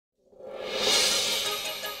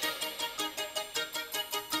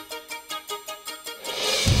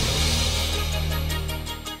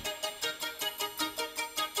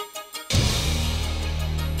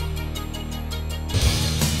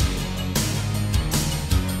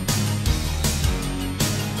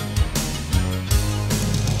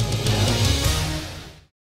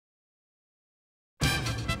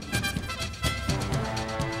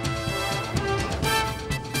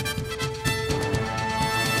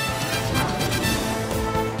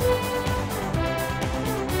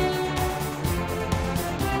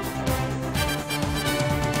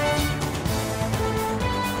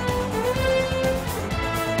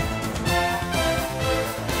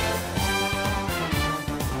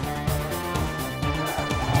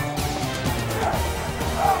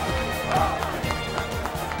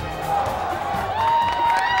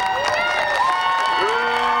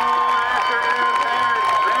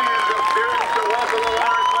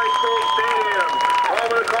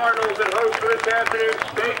this afternoon's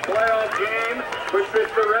state playoff game, which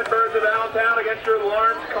pits the Redbirds of Allentown against your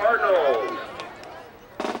Lawrence Cardinals.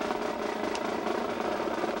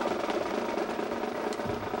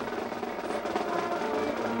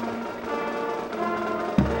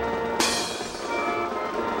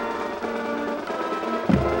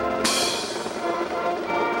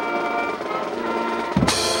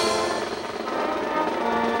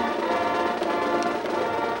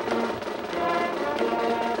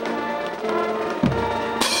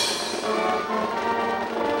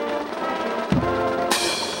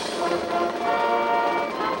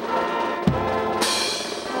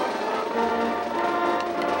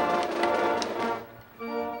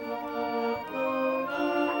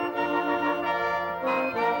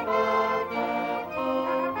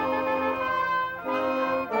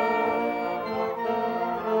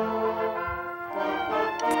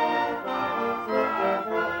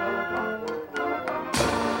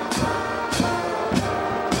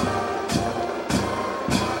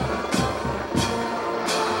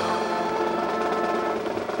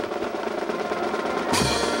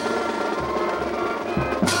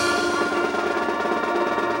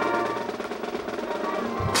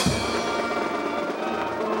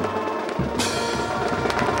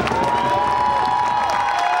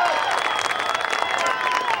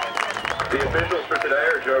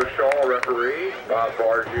 Referee, Bob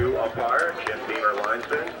Barju, umpire, Jim Beamer,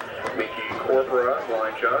 linesman, Mickey Corpora,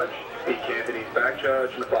 line judge, Pete Cantonese, back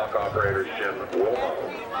judge, and the clock operators, Jim Wilmo.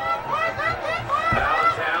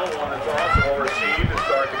 Allentown won the toss and will receive to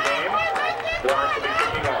start the game. Lawrence will be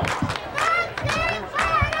kicking off.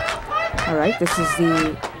 All right, this is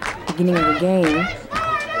the beginning of the game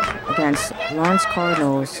against Lawrence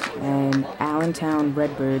Cardinals and Allentown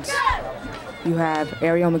Redbirds. You have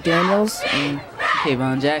Ariel McDaniels and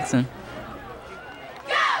Kayvon Jackson.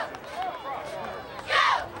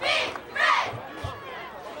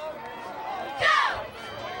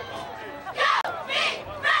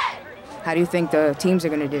 How do you think the teams are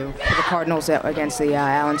going to do for the Cardinals against the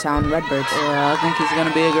Allentown Redbirds? I think it's going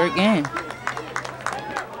to be a great game.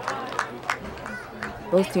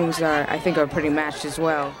 Both teams I think, are pretty matched as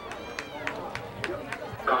well.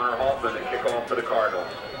 Connor Hoffman to kick off for the Cardinals.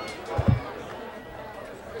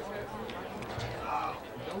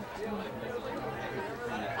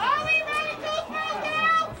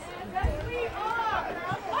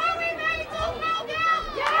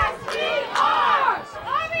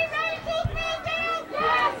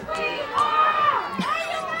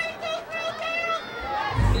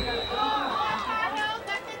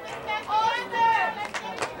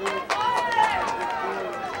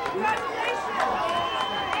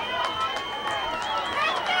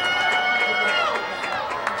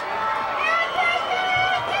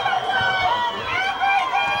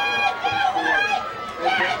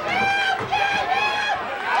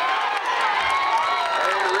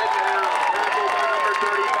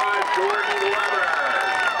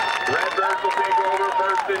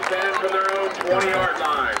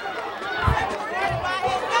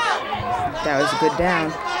 That was a good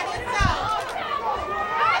down.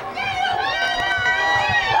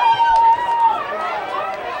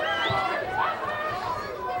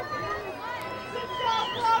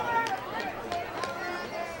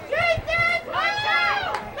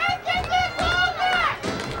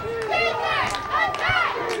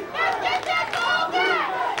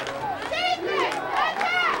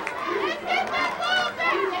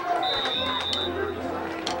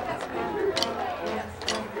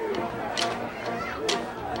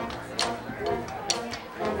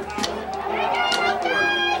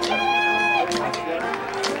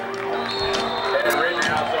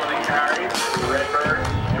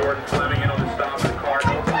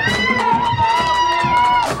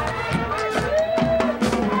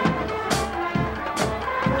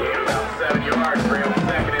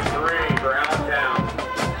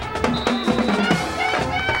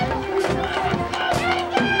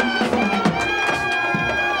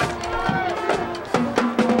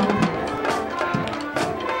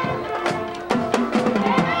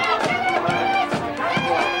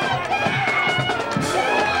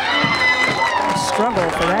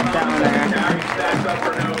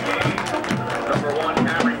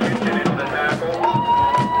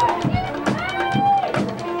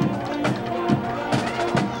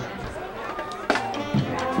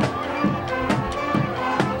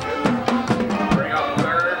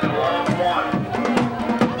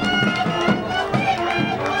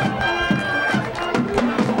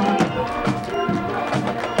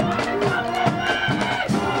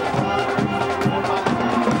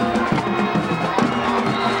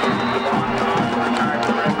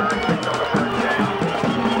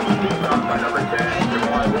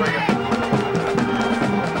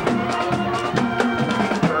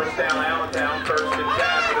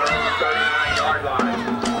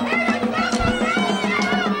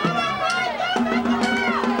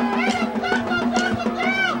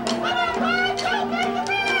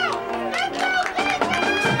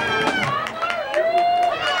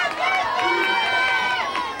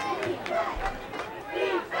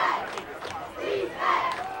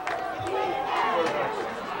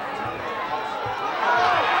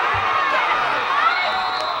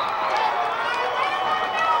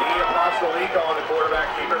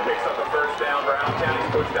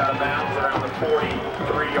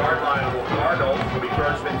 Cardinals. Will be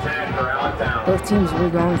first and 10 for Allentown. Both teams were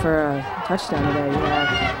going for a touchdown today.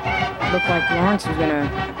 Looked like Lawrence was gonna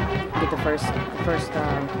get the first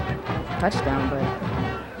touchdown, but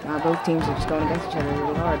now both teams are just going against each other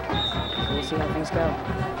really hard. So we'll see how things go.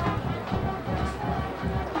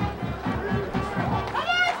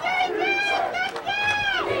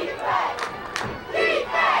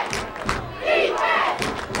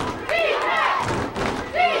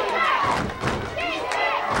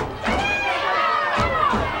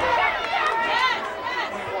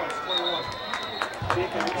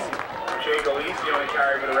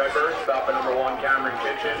 Stopping number 1, Cameron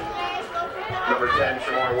Kitchen. Number 10,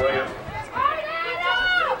 Shamar Williams.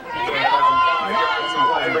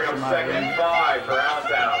 Bring up second and 5 for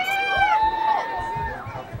Allentown.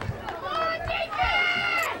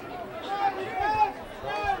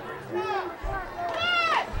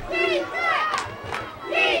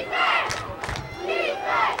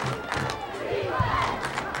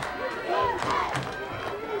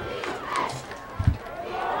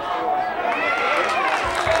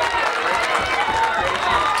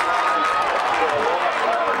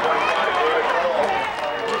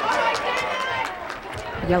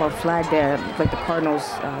 Yellow flag there. Looked like the Cardinals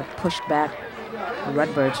pushed back the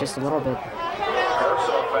Redbirds just a little bit.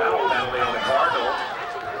 Personal foul penalty on the Cardinals.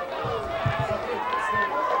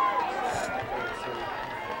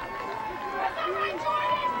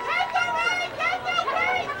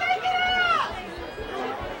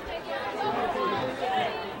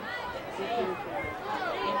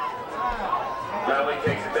 Penalty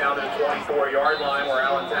takes it down to the 24-yard line where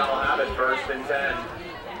Allentown will have it first and 10.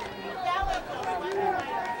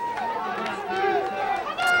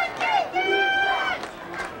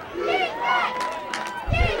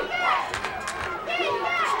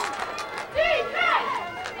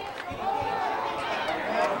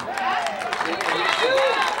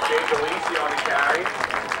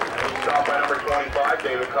 Stopped by number 25,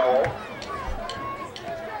 David Cole.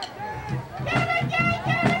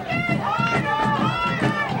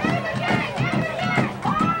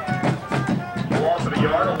 Loss of a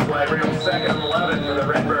yard on play, bring up second and 11 for the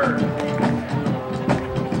Redbirds.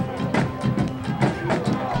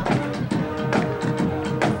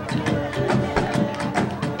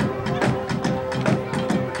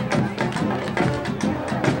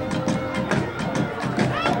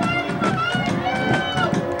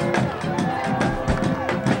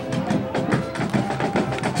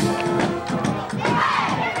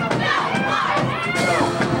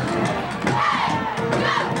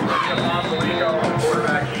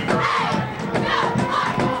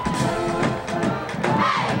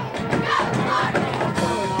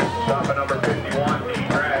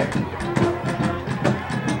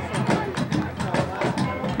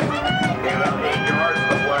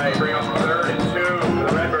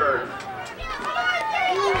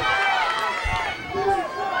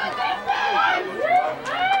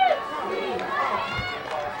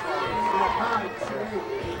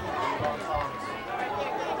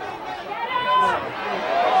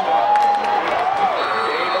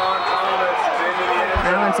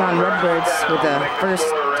 On Redbirds with the first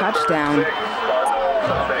touchdown.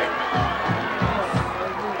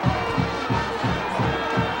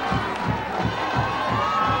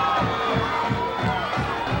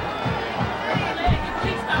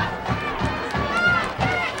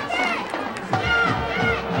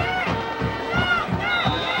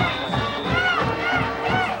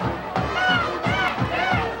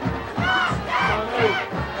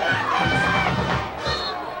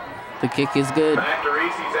 The kick is good.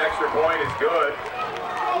 Extra point is good.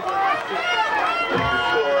 The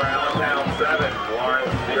score, Allentown 7,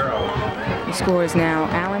 Lawrence 0. The score is now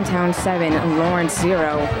Allentown 7, Lawrence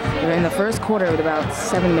 0. We're in the first quarter with about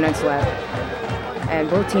 7 minutes left. And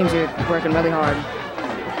both teams are working really hard.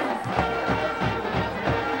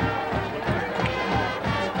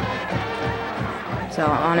 So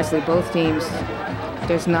honestly, both teams,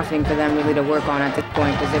 there's nothing for them really to work on at this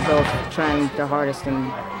point because they're both trying their hardest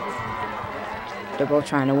and they're both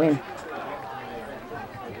trying to win.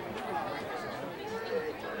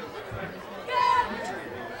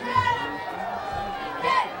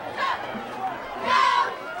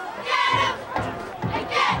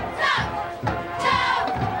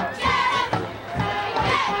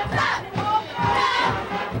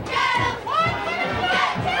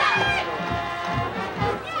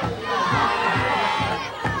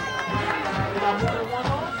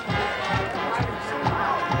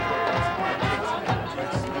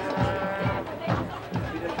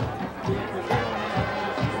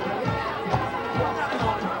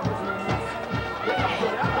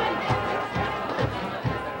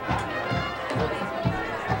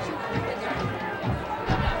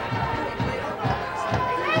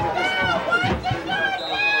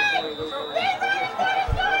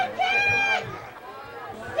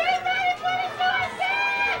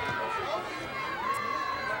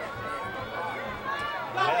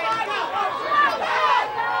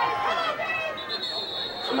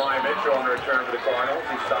 Samaya Mitchell on the return for the Cardinals.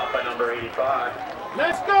 He's stopped by number 85.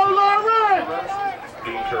 Let's go, Lauren!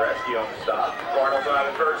 Dean Tereski on the stop. Cardinals will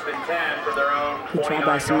have a 1st and 10 from their own 29-yard line. Good job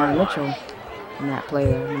by Samaya Mitchell in that play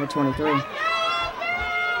there, number 23.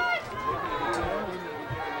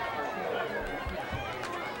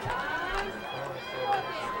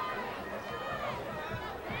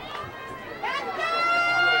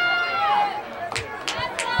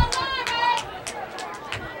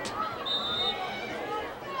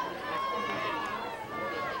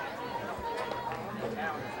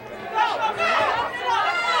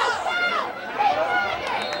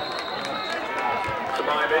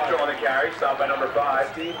 Stopped by number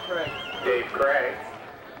 5, Dave Craig.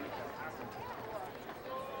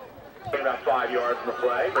 About 5 yards from the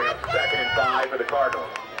play. Bring up 2nd and 5 for the Cardinals.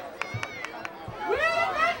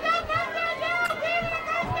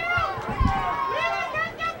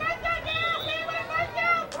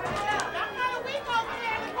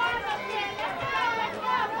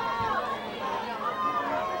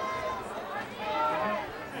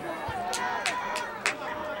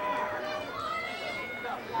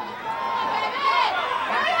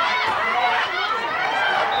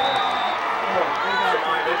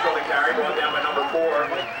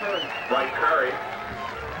 Mike Curry.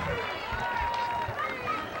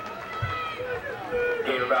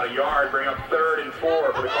 Gain about a yard, bring up 3rd and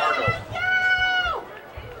 4 for the Cardinals.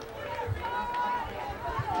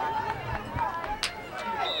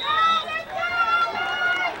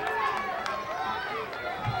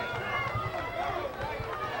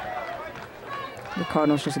 The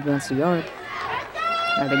Cardinals just advanced a yard.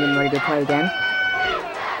 Now they're getting ready to play again.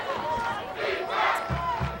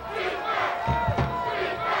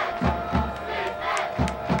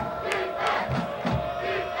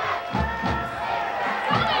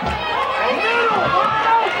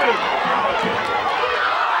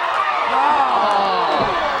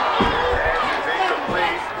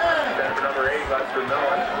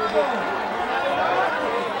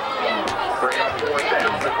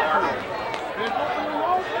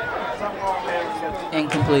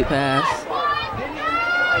 Incomplete pass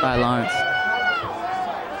by Lawrence.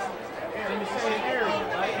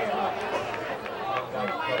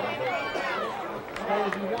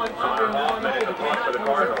 For the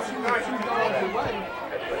Cardinals.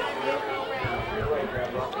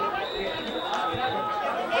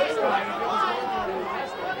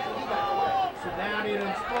 So now they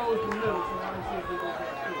exposed the middle, so now they see if they go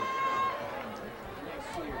back to it.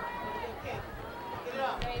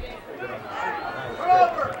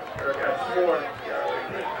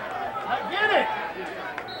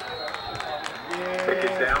 Pick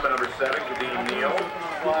it down by number 7, Kadeem Neal.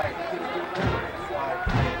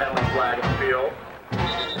 Penalty flag in the field.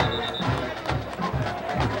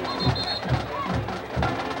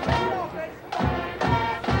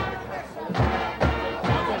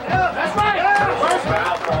 That's right! First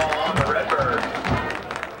foul call on the Redbirds.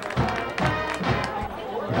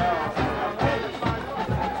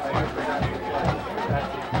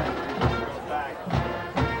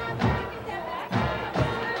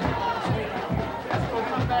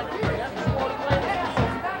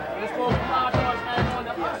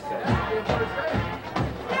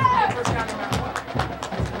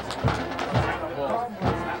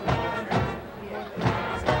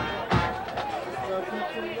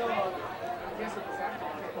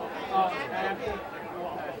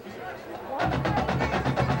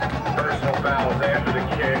 Personal fouls after the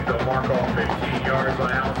kick. They'll mark off 15 yards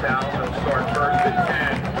on Allentown. They'll start 1st and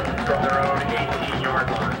 10 from their own 18-yard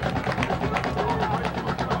line.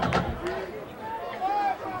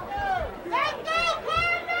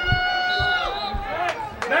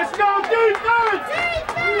 Let's go, defense!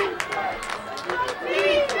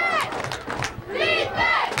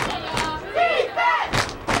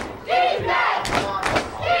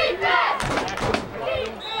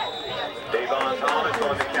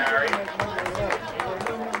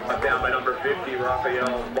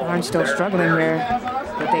 Barnes still struggling here,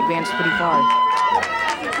 but they advanced pretty far.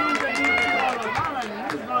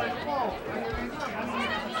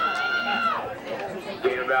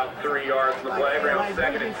 Gain about 3 yards in the play, around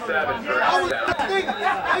 2nd and 7 for Allentown.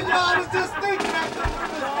 I was just thinking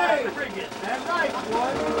that's right,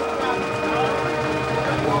 boy.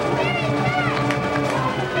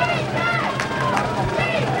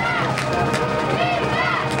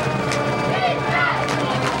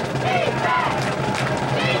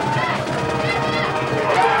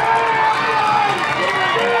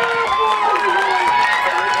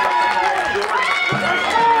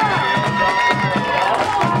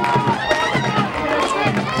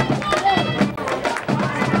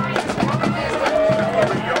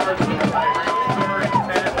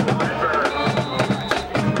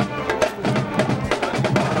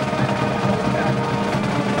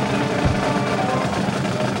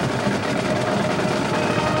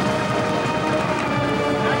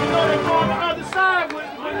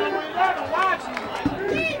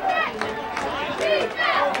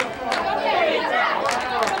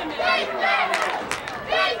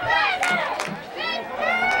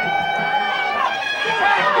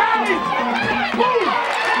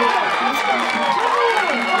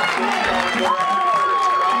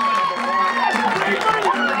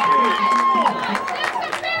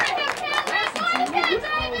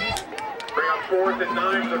 and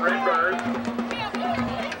 9 for the Redbirds.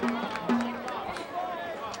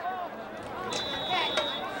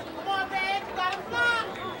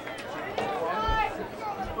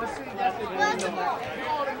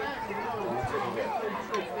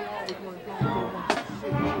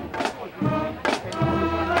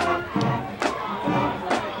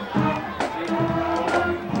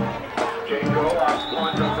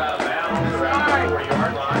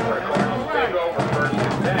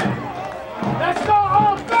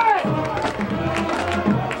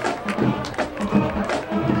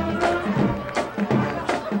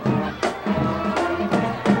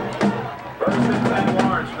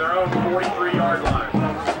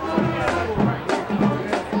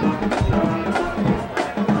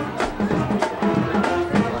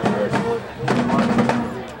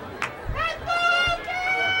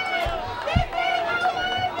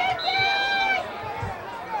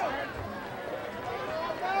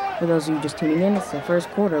 For those of you just tuning in, it's the first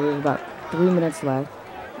quarter. We have about 3 minutes left,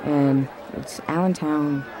 and it's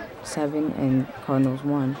Allentown 7 and Cardinals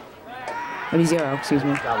 1. I mean 0, excuse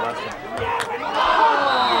me. Okay,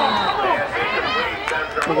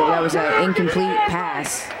 that was an incomplete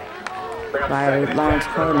pass by Lawrence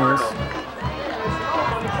Cardinals.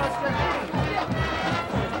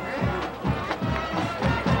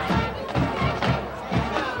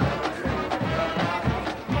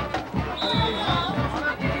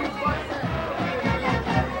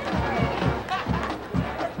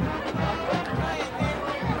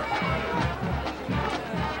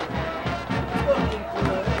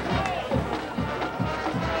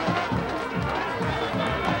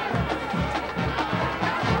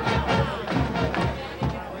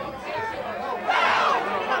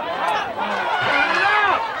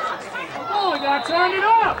 Turn it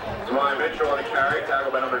up! Ryan Mitchell on the carry,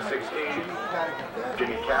 tackled by number 16.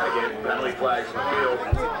 Jimmy Cadigan, penalty flags in the field.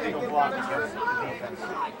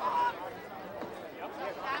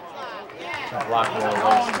 Block ball on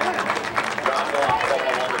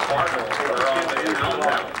the Cardinals, or on the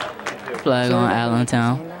Allentown. Flag on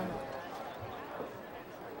Allentown.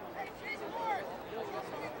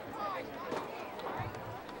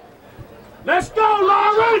 Let's go,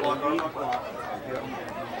 Lauren!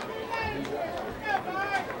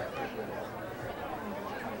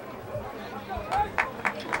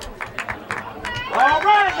 All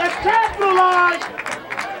right, let's capitalize!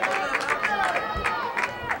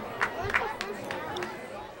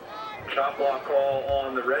 Chop block call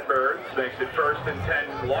on the Redbirds makes it 1st and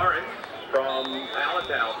 10 Lawrence from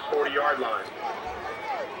Allentown's 40-yard line.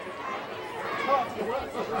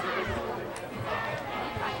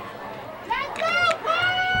 Let's go,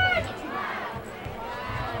 Pirates!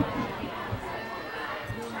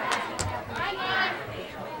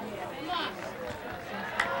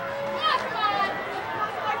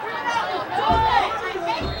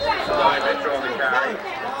 Ryan Mitchell on the carry.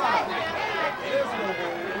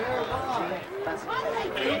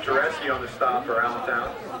 Gene Tereski on the stop for Allentown.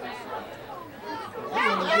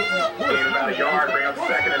 Gain about a yard, bring up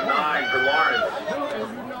 2nd and 9 for Lawrence.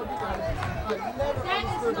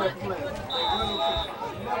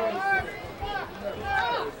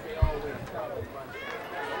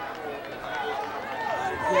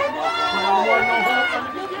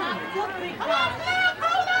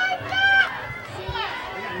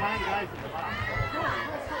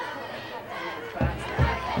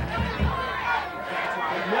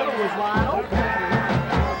 Middle was wide open.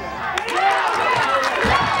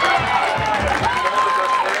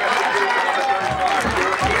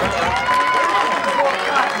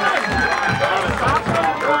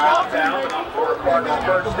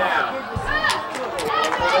 First down.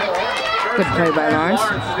 Good play by Lawrence.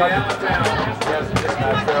 Just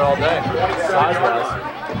not there all day. Size-wise.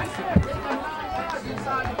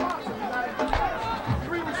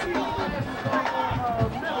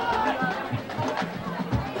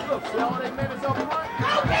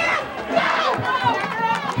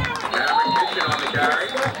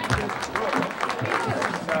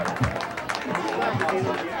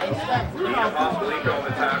 Apostolico on the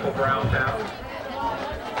tackle for Allentown.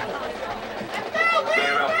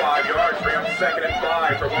 Gain about 5 yards, bring up 2nd and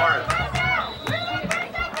 5 for Lawrence.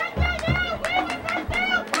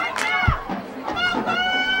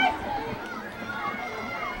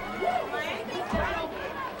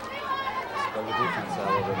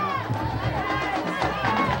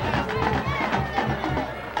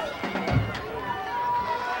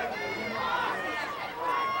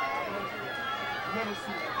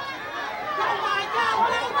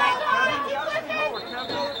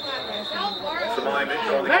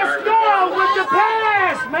 Let's go with the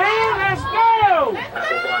pass, man! Let's go!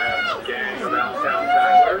 Tackled by a gang of Allentown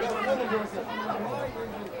tacklers.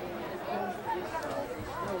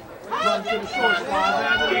 He's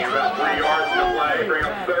about 3 yards to play. Bring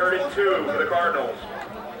up 3rd and 2 for the Cardinals.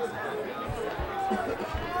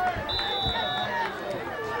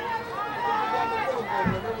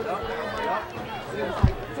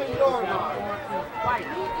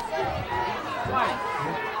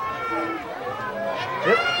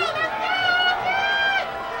 Yep.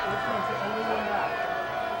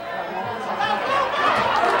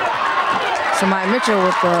 Samai Mitchell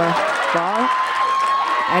with the ball,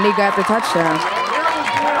 and he got the touchdown.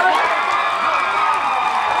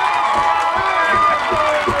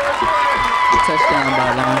 Touchdown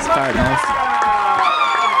by Lawrence Cardinals.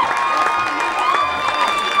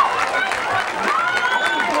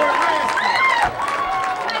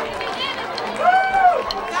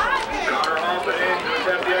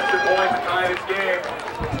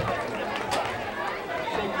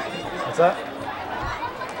 What's that?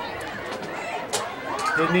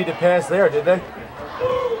 Didn't need to pass there, did they?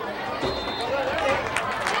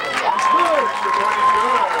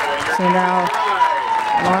 So now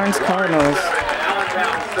Lawrence Cardinals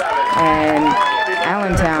and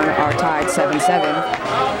Allentown are tied 7-7.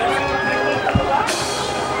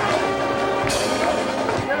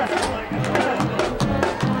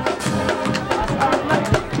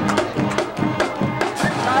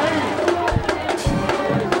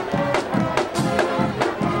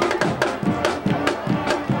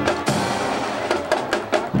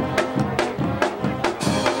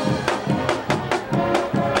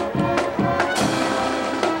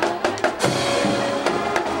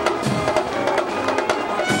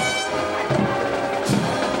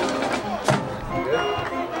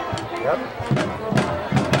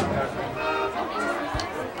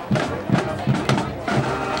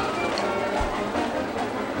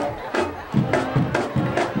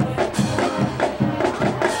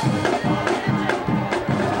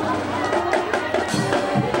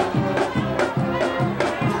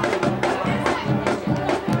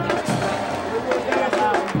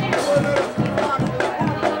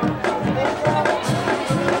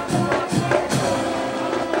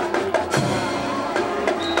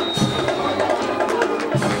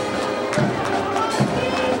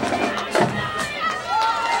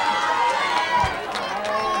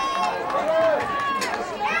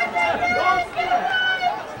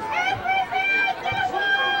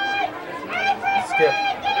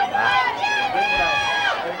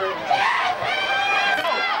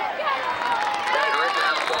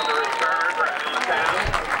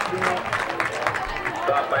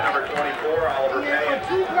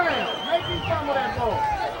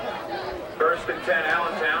 First and 10,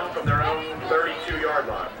 Allentown from their own 32-yard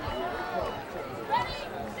line.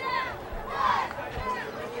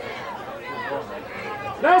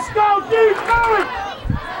 Let's go, defense!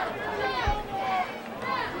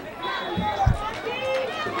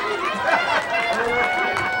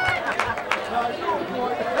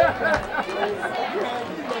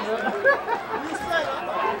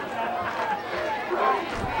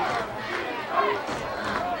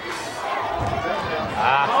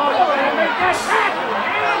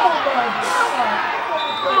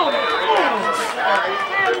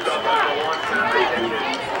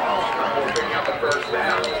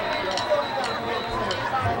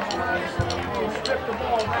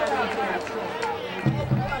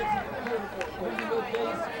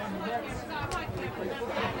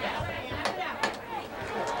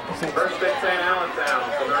 First and 10, Allentown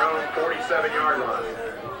from their own 47-yard line.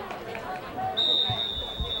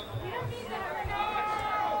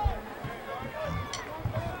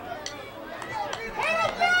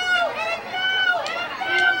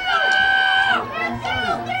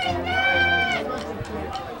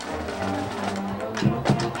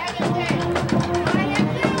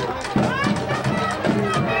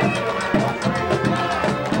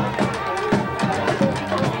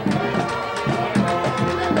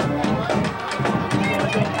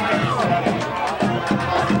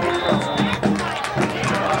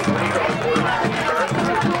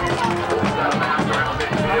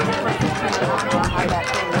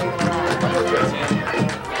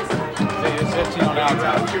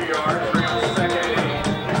 About 2 yards, bring up second and 8.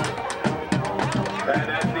 And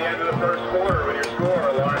that's the end of the first quarter with your score.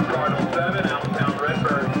 Lawrence Cardinals 7, Allentown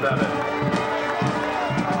Redbirds 7.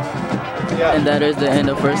 Yeah. And that is the end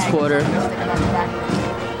of first quarter.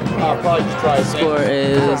 I'll probably just try Score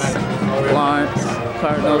is Lawrence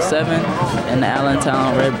Cardinals 7 and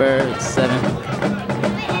Allentown Redbirds 7.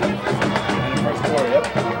 First quarter, yep.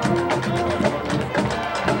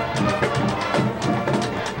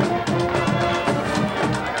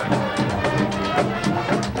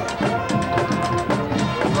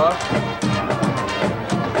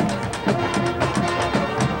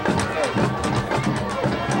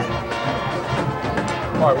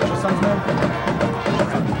 All right, what's your son's name?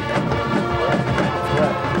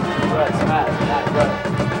 Matt.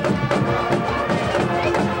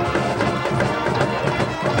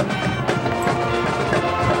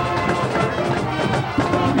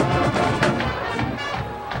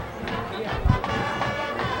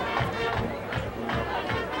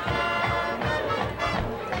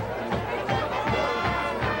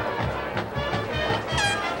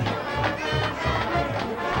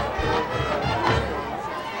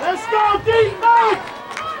 Let's go, defense!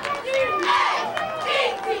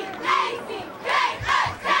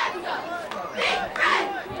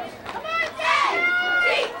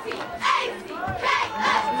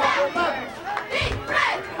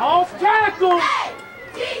 Off tackle!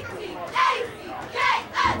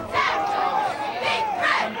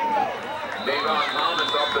 Davon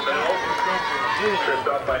Thomas up the middle. Tripped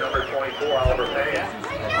up by number 24, Oliver Payne.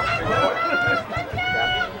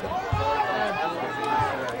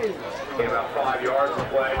 Gain about 5 yards to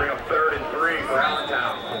play. Bring up 3rd and 3 for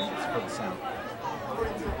Allentown.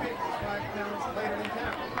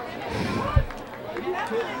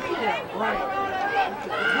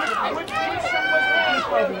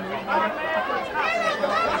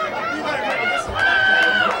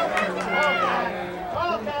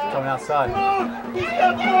 Coming outside.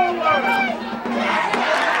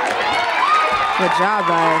 Good job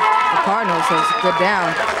by the Cardinals. So it's a good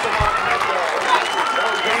down.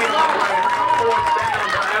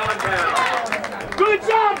 Good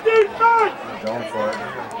job, defense! Going for it.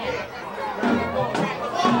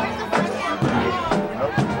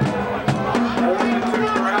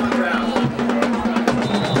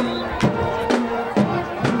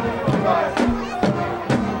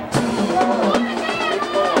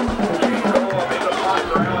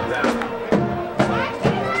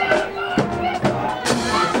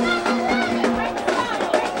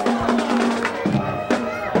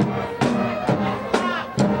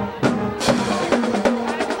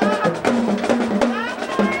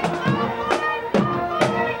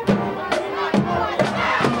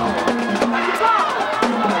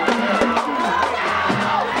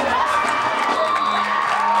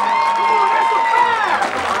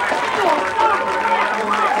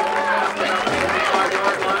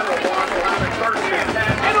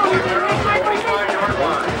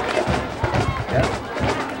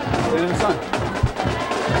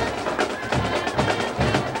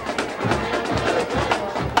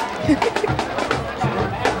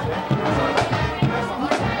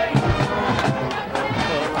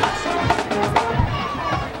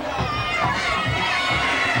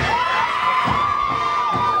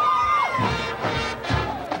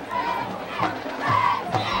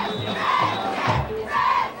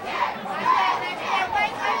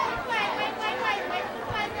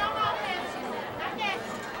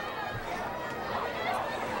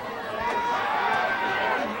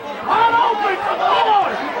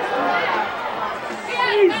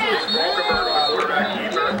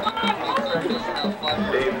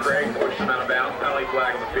 Dave Craig pushed him out of bounds. Penalty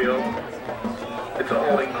flag on the field. It's a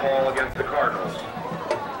holding call against the Cardinals.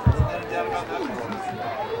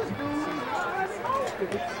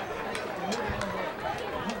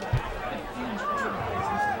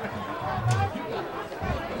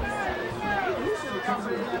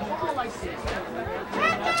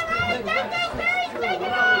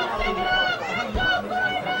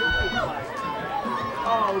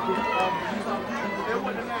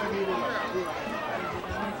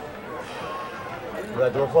 Is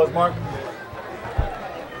that door closed, Mark?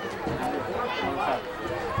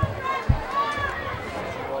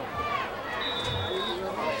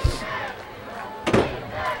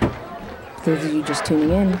 For those of you just tuning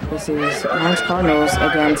in, this is Orange Cardinals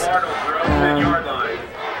against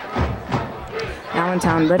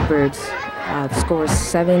Allentown Redbirds. The score is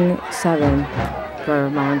 7-7 for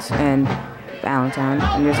Mons and Allentown,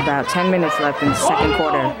 and there's about 10 minutes left in the second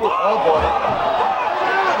quarter.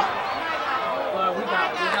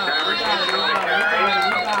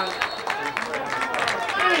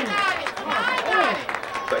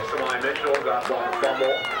 Got one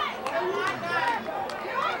fumble.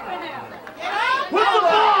 Put the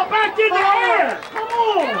ball back in the air! Come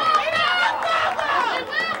on!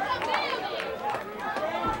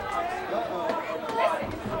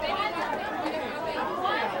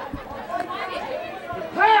 The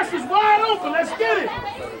pass is wide open. Let's get it.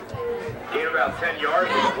 Gain about 10 yards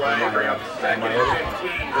in the play. Bring up 2nd and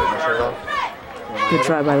 15 for the Cardinals. Good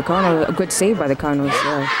try by the Cardinals. A good save by the Cardinals.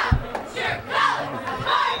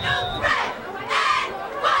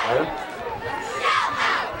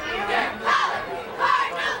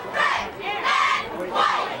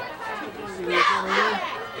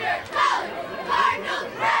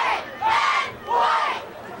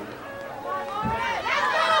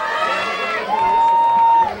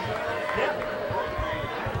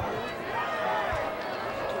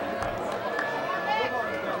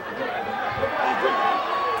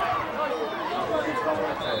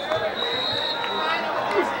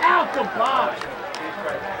 Dave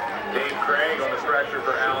Craig on the pressure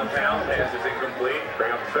for Allentown. Pass is incomplete.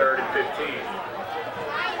 Bring up 3rd and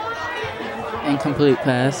 15. Incomplete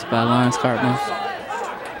pass by Lawrence Cardinals.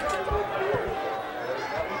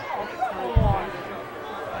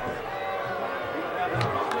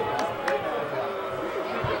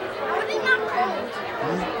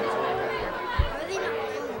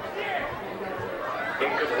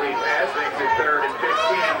 Incomplete pass makes it 3rd and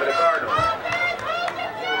 15 for the Cardinals.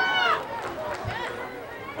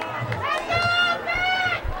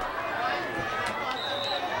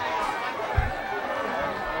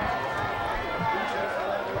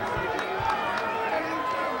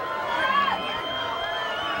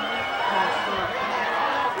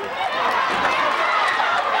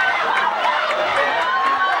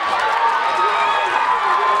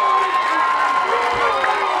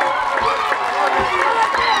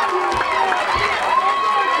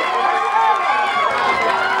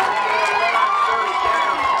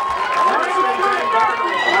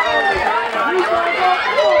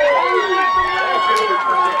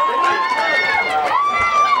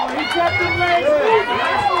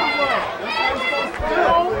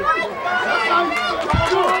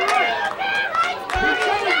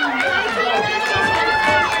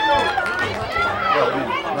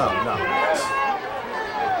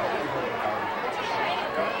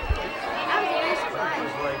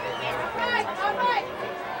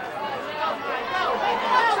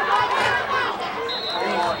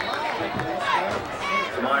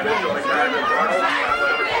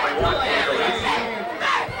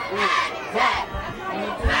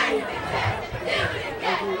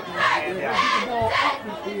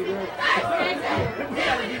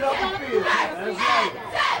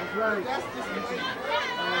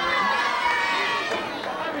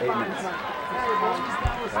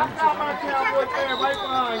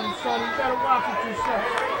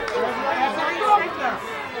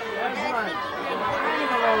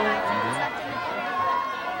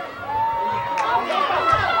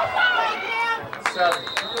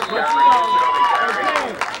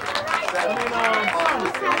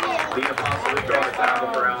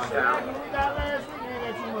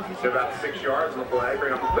 They're about 6 yards on the play.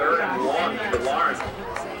 Bring up 3rd and 1 for Lawrence.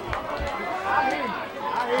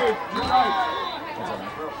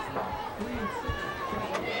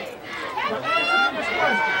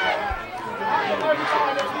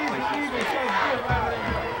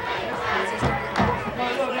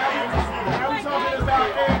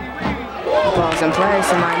 Ball's in play.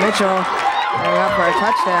 Samai Mitchell going up for a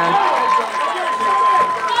touchdown.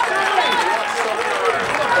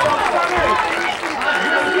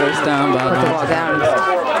 First down by Put the ball down.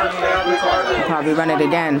 He'll probably run it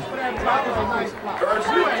again. First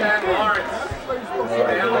and 10, Lawrence.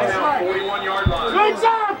 Down 41-yard line. Good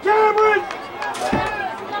job, Cameron!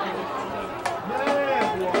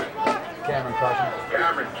 Cameron crushing.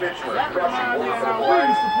 Cameron Kitchler crushing one for the We play.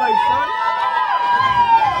 used to play, son.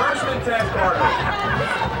 First and 10, Cardinals.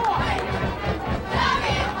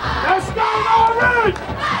 Let's go, Lawrence!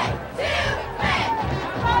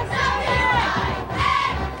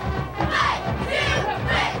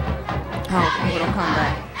 Oh, Mortal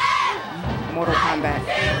Kombat. Mortal Kombat.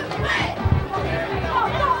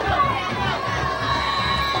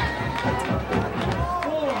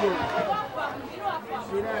 Forward.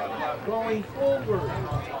 See that? Going forward.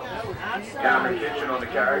 Cameron Kitchen on the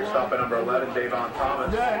carry. Stop at number 11, Davon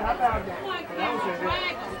Thomas. Yeah, how about that?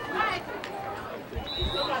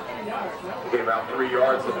 Gave out 3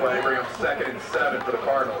 yards to play. Bring up 2nd and 7 for the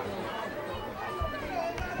Cardinals.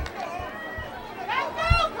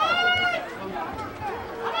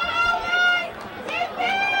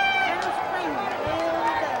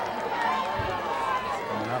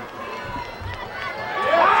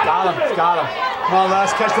 Got him. Come on,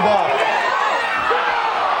 Les, catch the ball.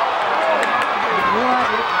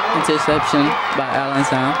 interception by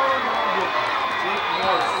Allentown.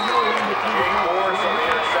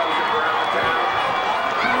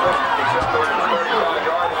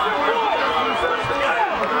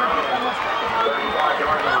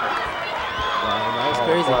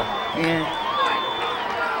 Crazy. Yeah.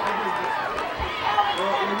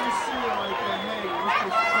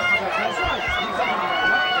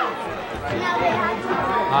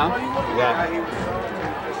 Huh? Yeah.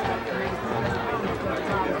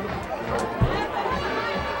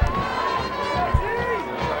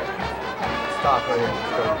 Stop right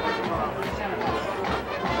here.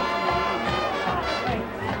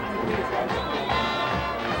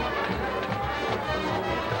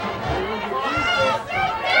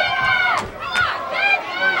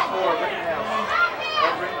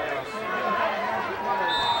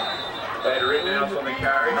 Ed Rittenhouse on the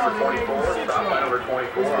carry, number 24,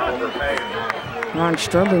 Ron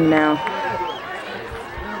struggling now.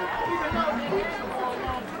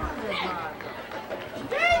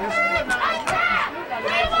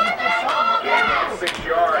 6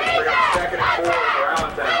 yards. Bring up 2nd and 4 for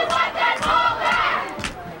Allentown.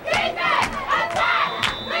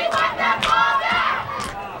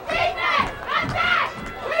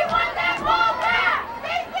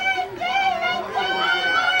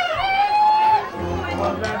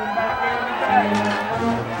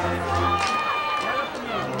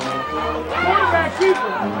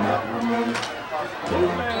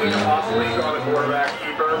 Possibly on the quarterback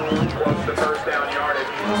keeper, close to first down yardage.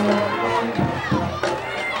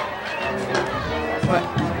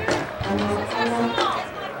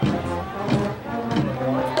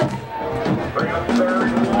 Bring up 3rd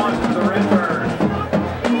and 1 to the Redbirds.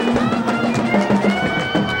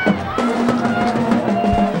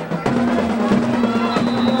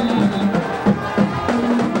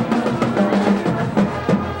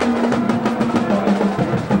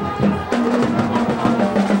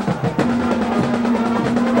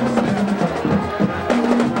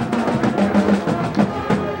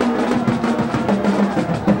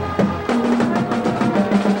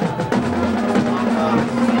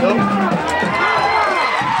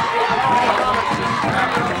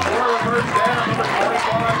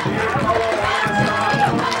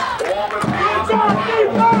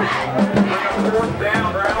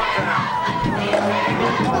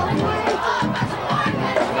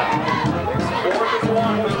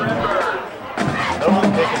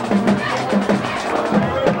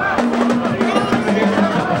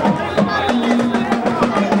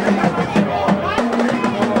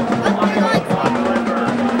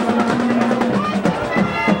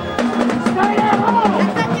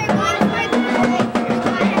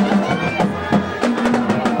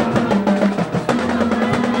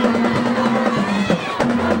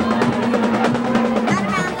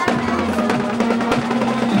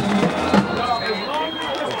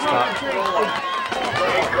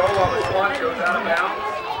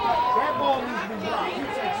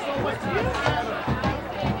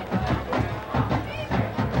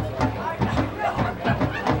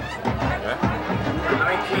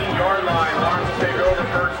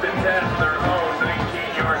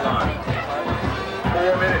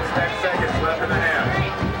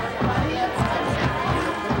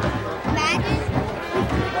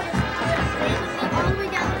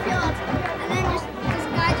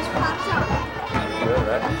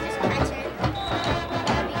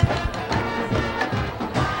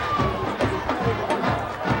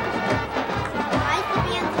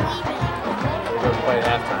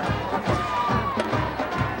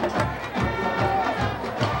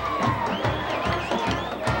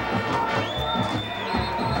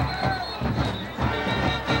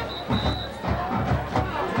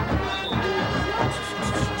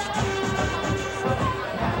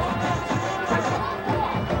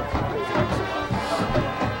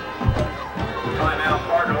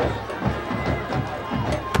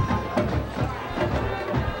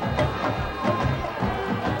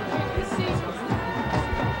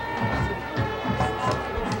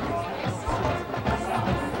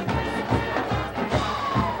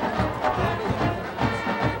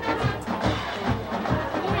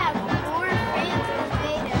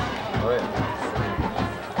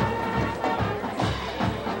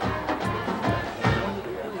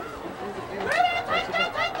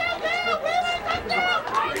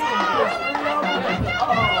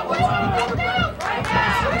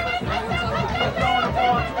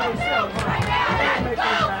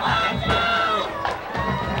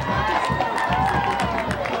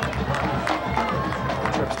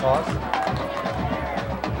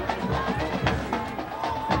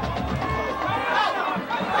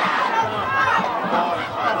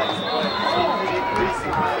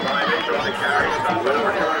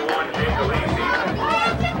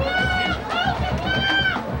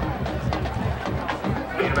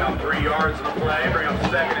 About 3 yards of the play, bring up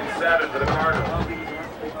 2nd and 7 for the Cardinals.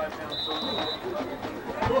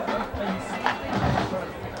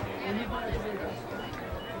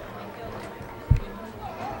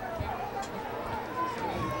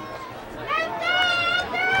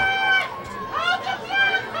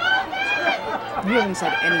 You haven't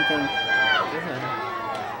said anything.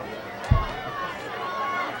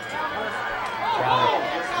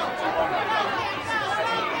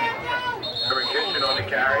 On the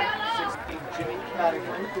carry. Jimmy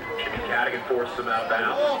Cadigan forced him out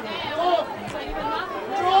bounds.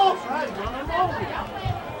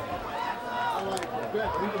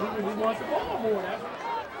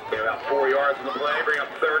 About 4 yards on the play, bring up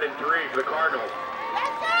 3rd and 3 for the Cardinals.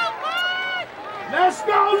 Let's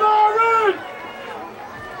go, Lauren!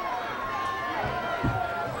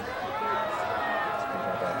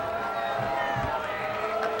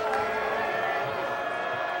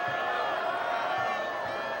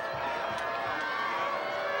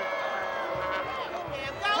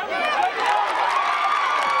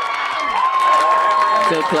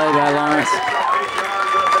 Good play by Lawrence.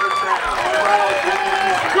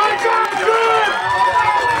 Good job, good!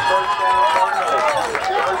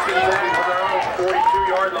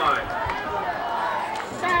 42-yard line.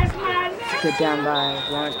 Good down by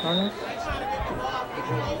Lawrence Cardinals.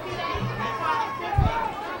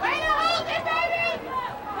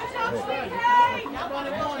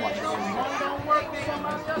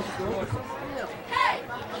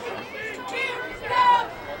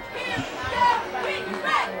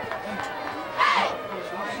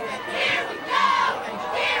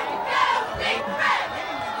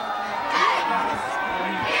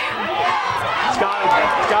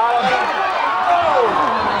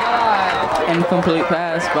 Incomplete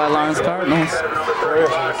pass by Lawrence Cardinals.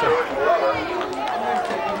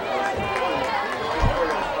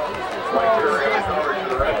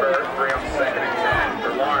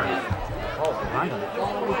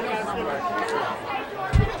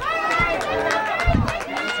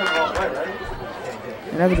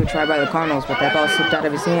 Another good try by the Cardinals, but that ball slipped out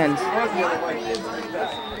of his hands.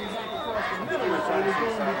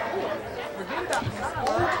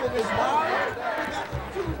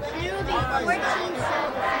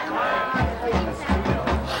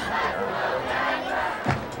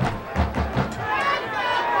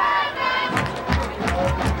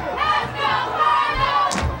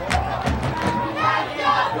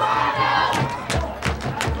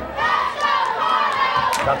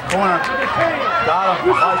 Got the corner. Got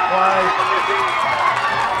him. Nice play.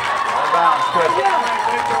 Out of bounds. Good.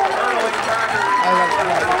 Oh my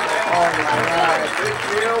God. Big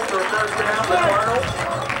deal for a first down for the Cardinals.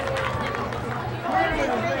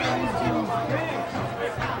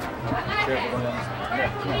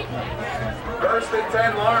 First and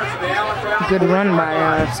 10, Lawrence, the Allentown. Good run by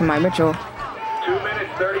Samai Mitchell. 2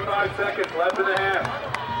 minutes, 35 seconds left in the half.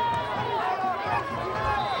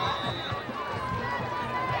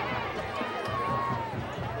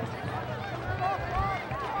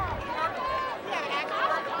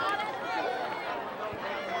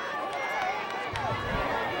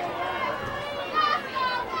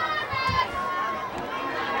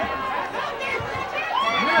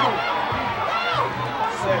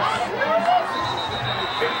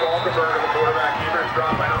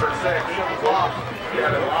 Drop by number 6. Got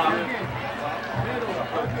it locked.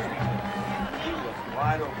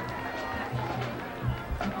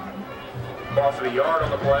 Loss of a yard on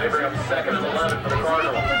the play. Bring up 2nd and 11 for the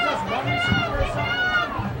Cardinals.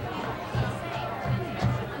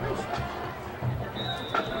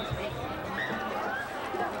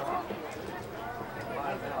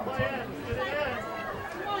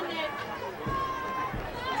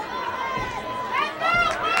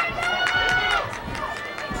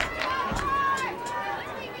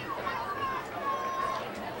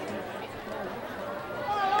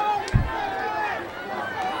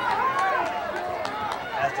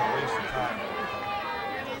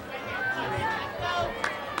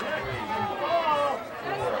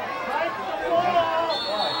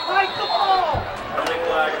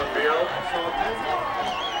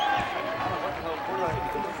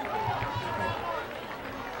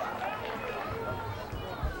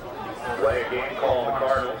 Play game call on the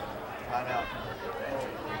Cardinals.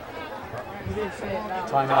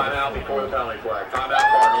 Timeout before the penalty flag. Timeout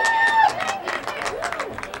Cardinals.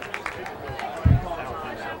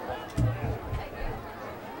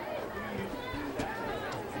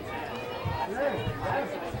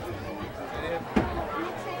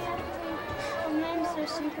 M&M's are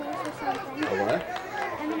super for something. What?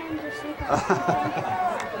 M&M's are super for something.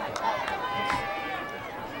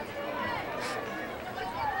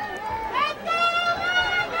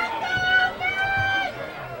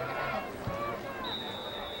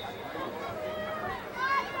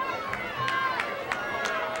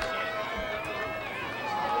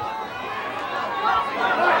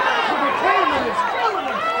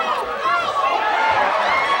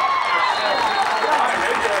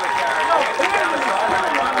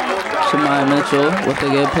 Samai Mitchell with a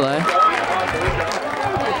good play.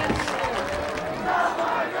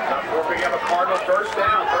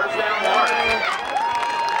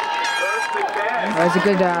 That was a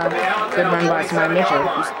good run by Samai Mitchell.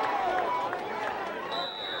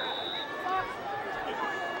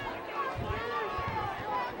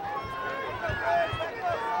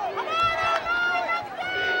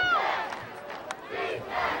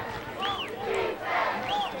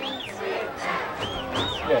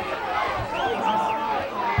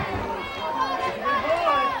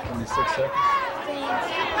 seconds.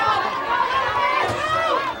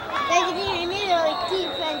 They need like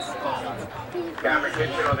defense things. Cameron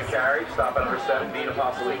Kitchen on the carry. Stop at number 7, Dina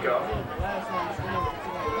Pasalico.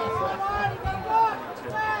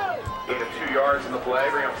 Gain of 2 yards in the play.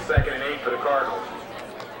 Bring up 2nd and 8 for the Cardinals.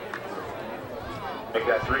 Make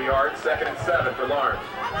that 3 yards. 2nd and 7 for Lawrence.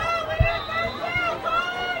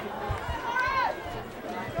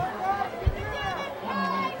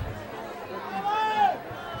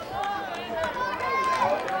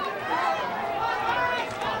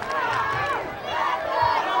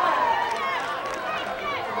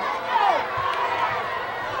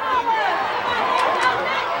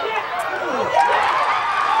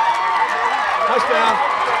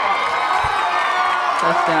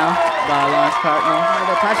 Touchdown by Lawrence Cardinal.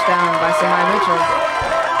 Another touchdown by Semi Mitchell.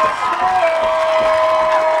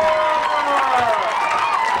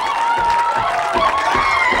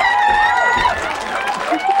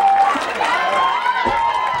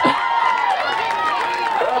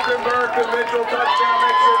 Walkenberg to Mitchell, touchdown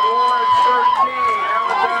makes it Lawrence 13,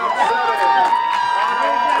 Allentown 7.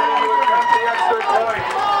 Ready to attempt the extra point.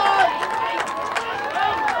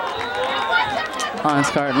 Lawrence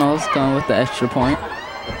Cardinals going with the extra point.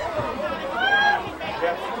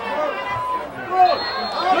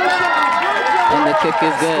 And the kick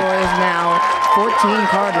is good. Score is now 14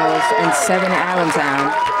 Cardinals and 7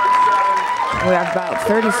 Allentown. We have about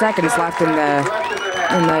 30 seconds left in the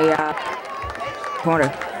quarter.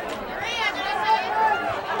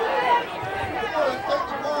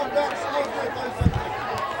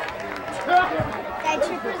 That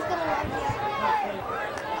tripper's gonna love you.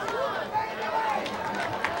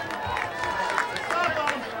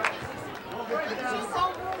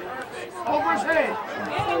 Over his head.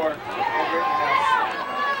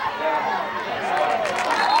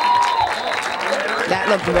 That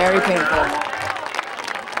looked very painful.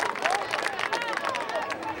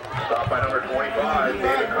 Stop by number 25,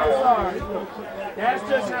 David Cole. That's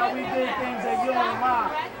just how we did things at UNY.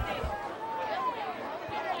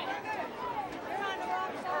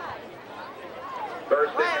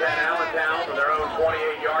 First and 10, Allentown from their own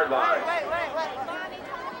 28-yard line.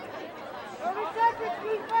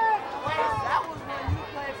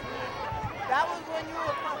 That was when you were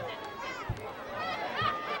playing.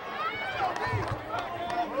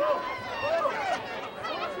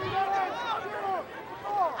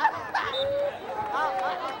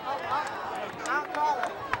 I'll call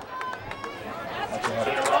it.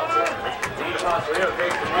 Dina Pasalico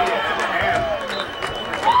takes the lead at the half.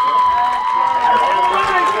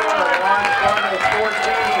 Cardinals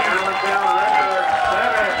 14, Allentown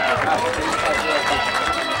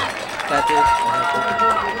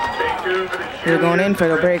Big 2 for the They're going in for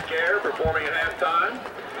the break. performing at halftime.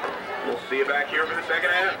 We'll see you back here for the second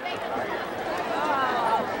half.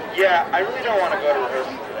 Yeah, I really don't want to go to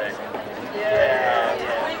rehearsal today. Yeah.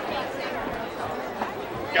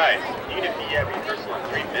 Guys, you need to be at rehearsal in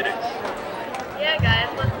 3 minutes. Yeah, guys,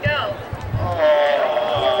 let's go.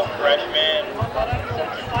 Oh, freshman. I'm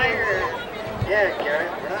tired. Yeah,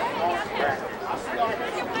 Garrett, we're not going to practice.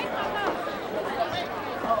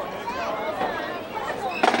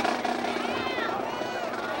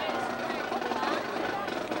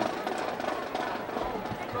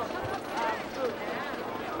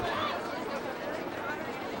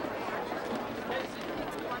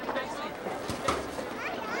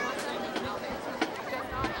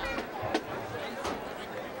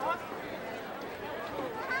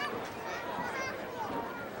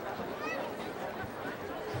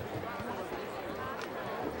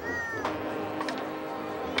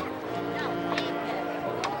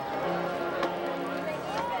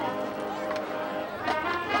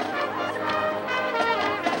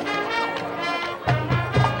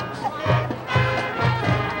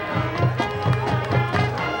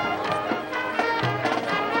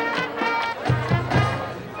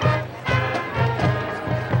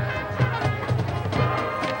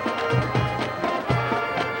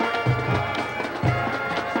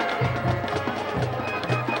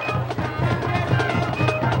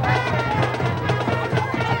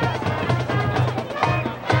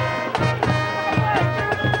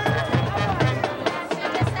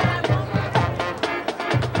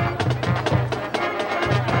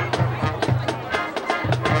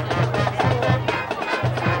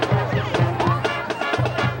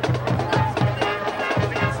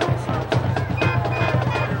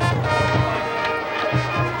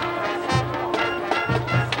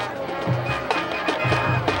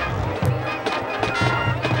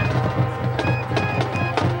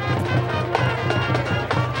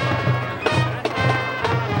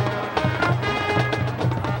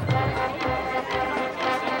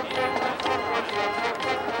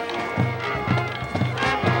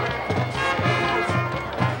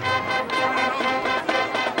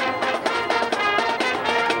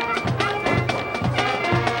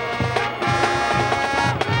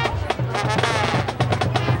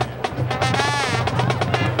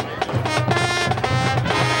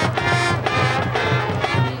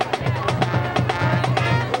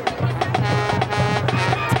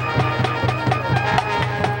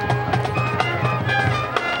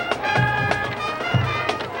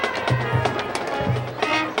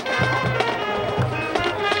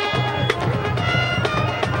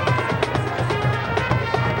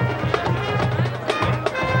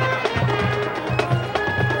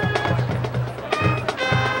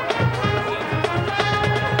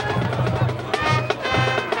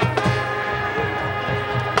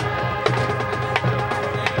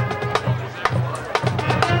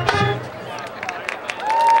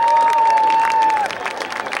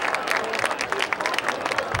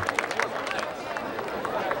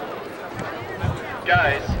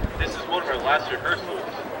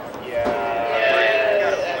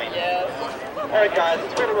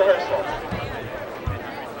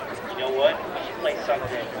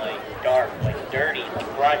 something like dark, like dirty,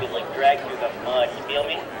 like grimy, like dragged through the mud. You feel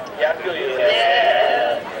me? Yeah, I feel you.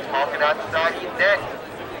 Yeah. Walking outside, eating that.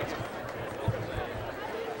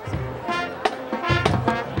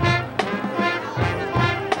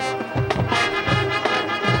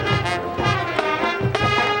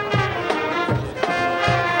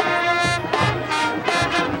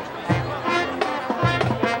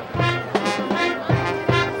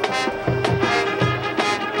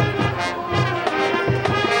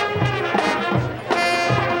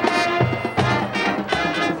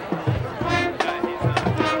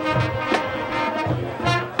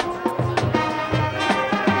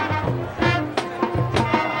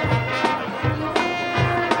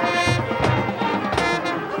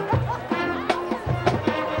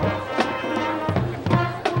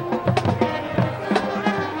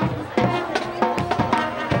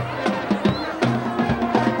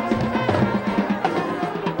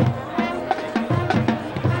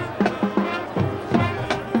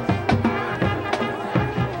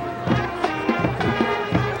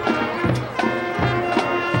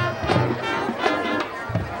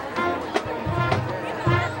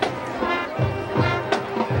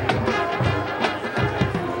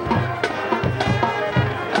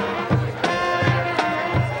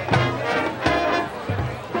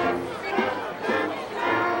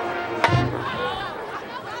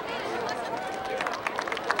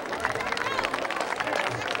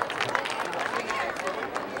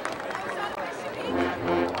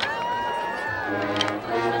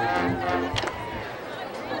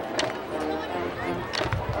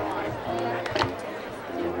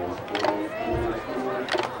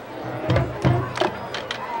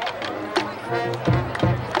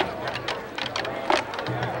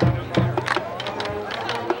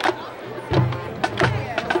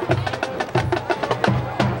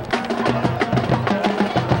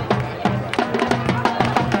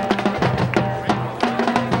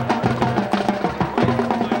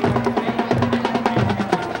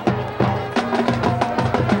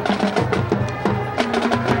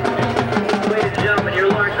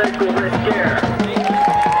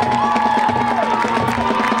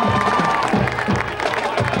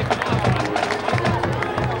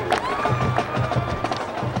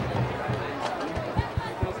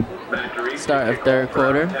 Start of third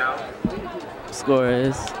quarter. Score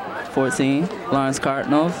is 14. Lawrence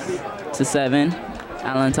Cardinals to 7.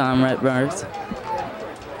 Allentown Redbirds.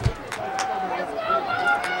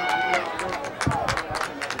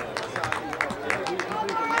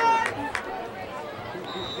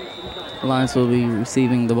 Lawrence will be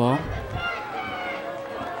receiving the ball.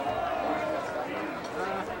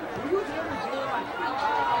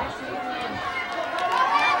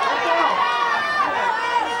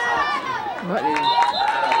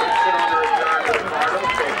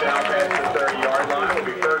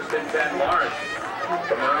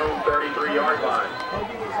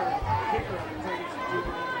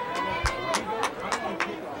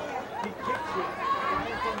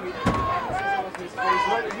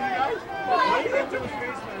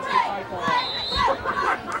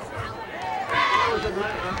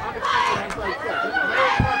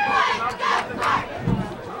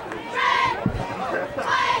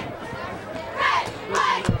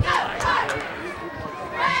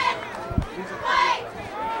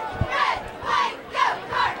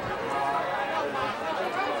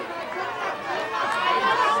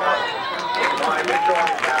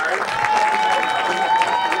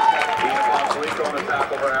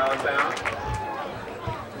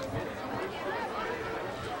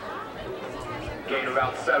 Gain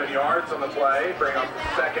about 7 yards on the play. Bring up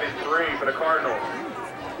 2nd and 3 for the Cardinals.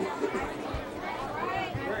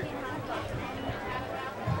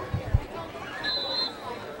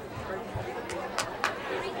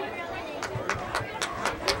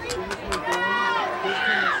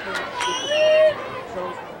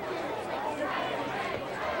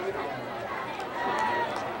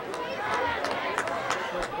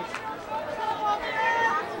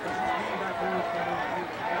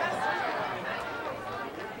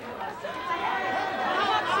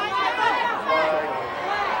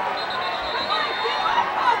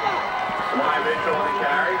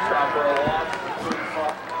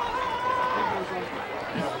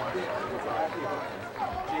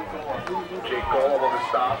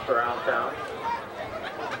 Stop for Allentown.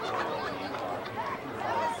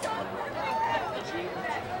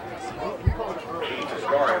 Jesus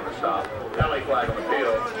Gary on the stop. Penalty flag on the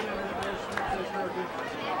field.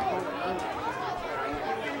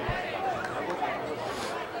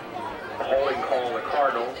 A holding call on the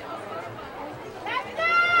Cardinals.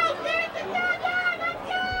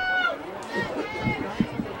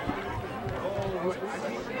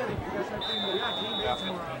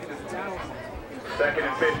 Second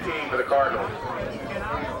and 15 for the Cardinals.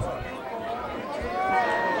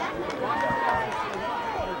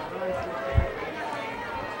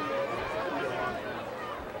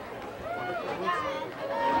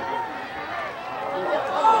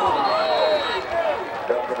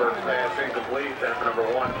 Falkenberg's pass incomplete. That's number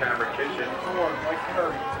 1, Cameron Kitchen.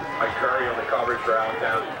 Mike Curry on the coverage for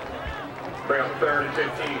Allentown. Bring up third and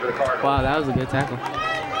 15 for the Cardinals. Wow, that was a good tackle.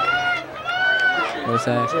 What's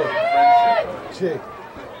that? Jake.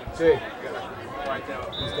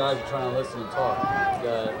 These guys are trying to listen and talk.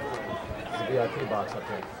 There's a VIP box up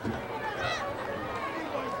there.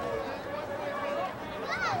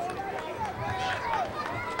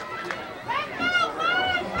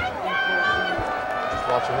 Just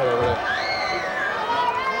watch your head over there.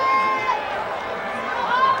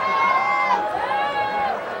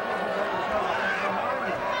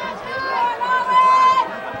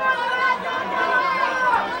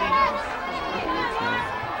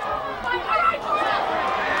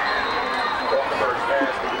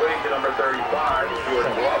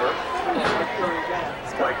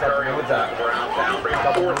 Mike Curry on the tackle for Allentown. Brings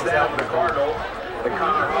up fourth down for the Cardinals. The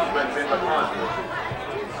Connor Huffman's in the punt.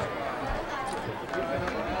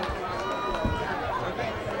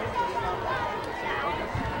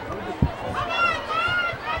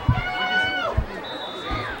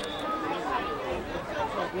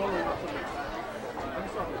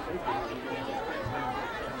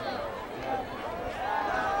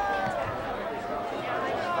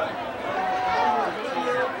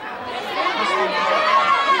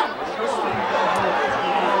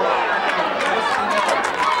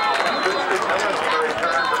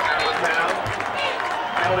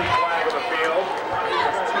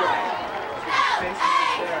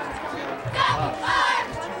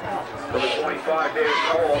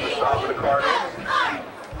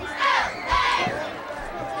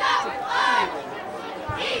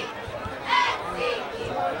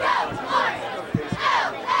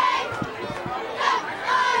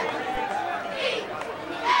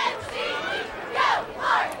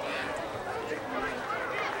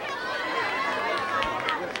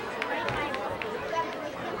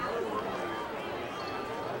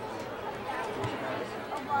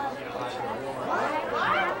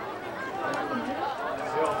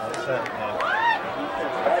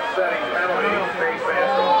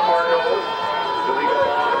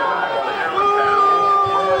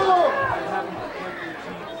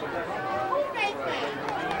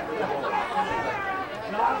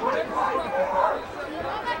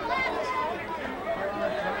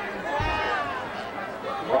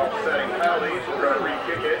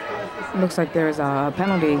 Looks like there's a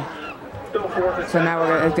penalty. So now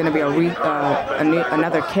it's going to be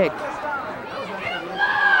another kick.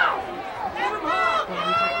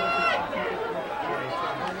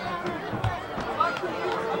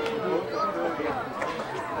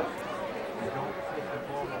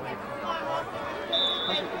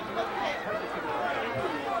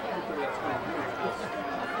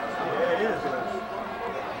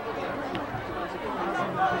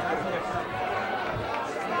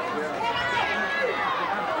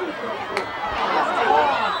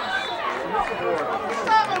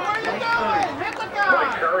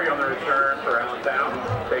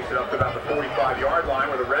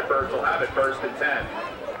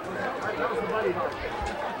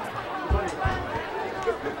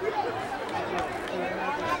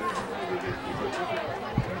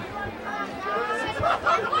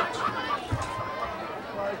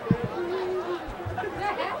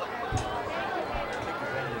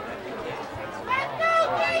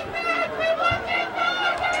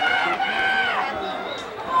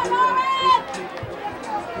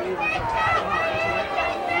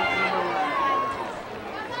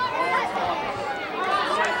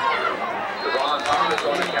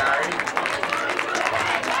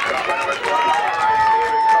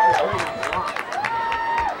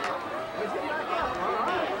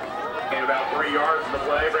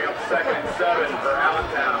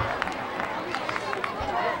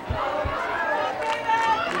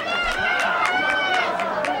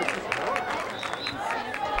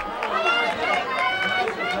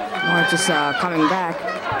 Just coming back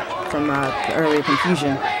from the earlier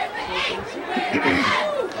confusion.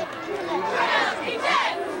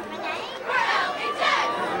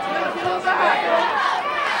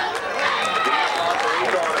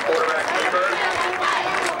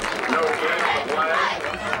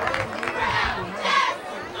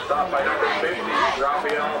 Stopped by number 50,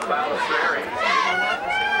 Rafael Balisari.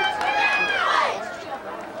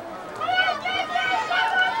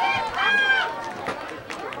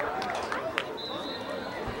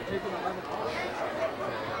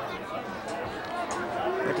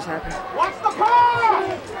 just happened? What's the call?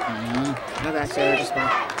 No, that's it. Just go.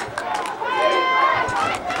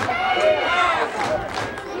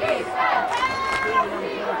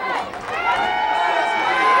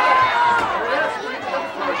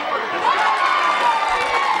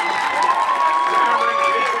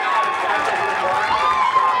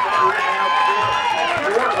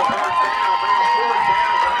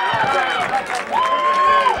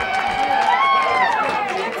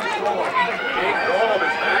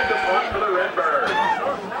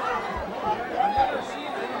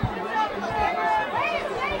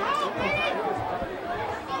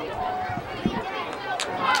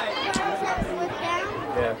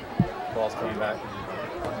 Yeah, ball's coming back.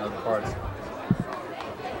 Another cards.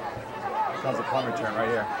 Comes a punt return right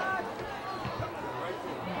here.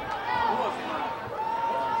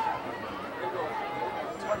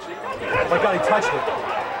 Oh my God, he touched it.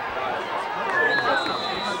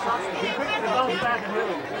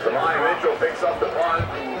 Ryan Mitchell picks up the punt,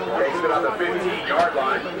 takes it on the 15-yard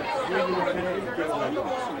line.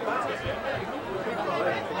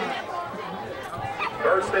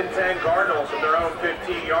 First and 10 Cardinals from their own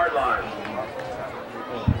 15-yard line.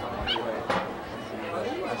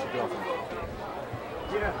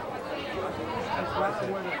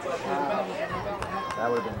 That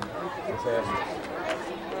would have been disastrous.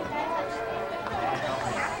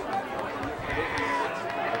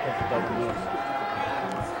 I think the double move.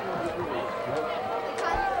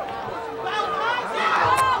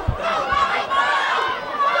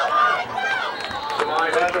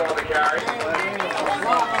 Ryan Mitchell on the carry.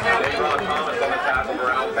 Davon Thomas on the tackle for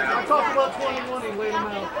Allentown. Talk about 21, he laid him out.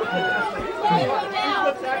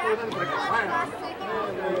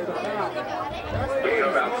 Gain of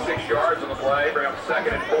about 6 yards on the play, bring up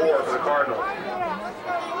 2nd and 4 for the Cardinals.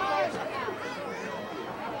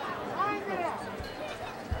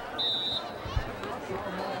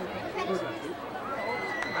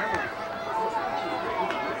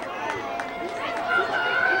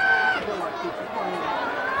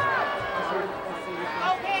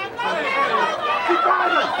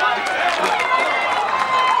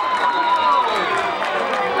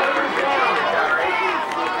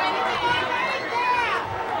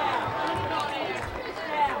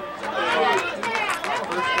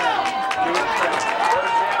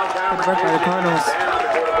 By the Cardinals.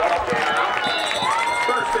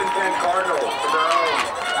 First and 10 Cardinals from their own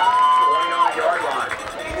 29-yard line.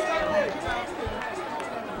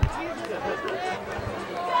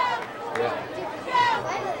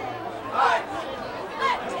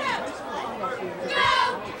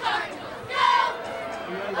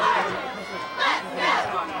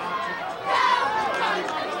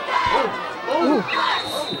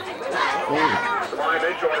 Ryan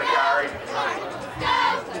Mitchell on the carry.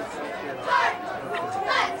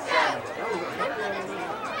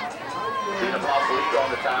 On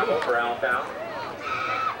the tackle for Allentown.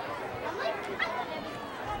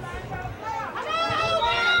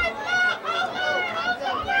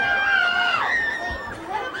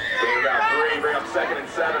 They got 3, bring up 2nd and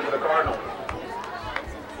 7 for the Cardinals.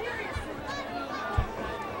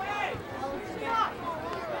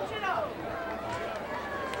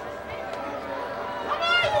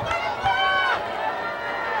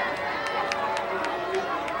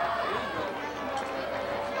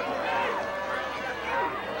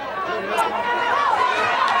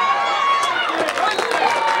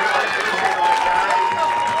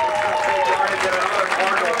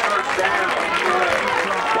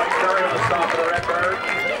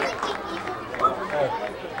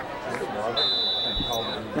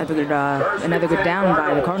 Another good down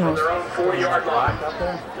by the Cardinals.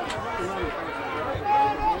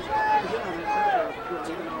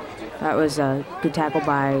 That was a good tackle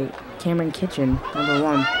by Cameron Kitchen, number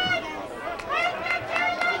 1.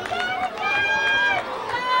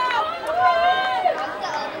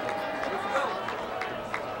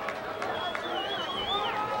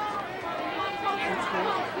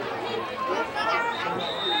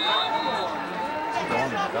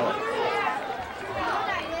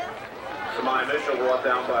 Mitchell brought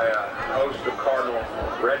down by a host of Cardinal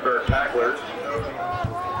Redbird tacklers.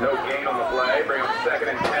 No gain on the play. Bring up 2nd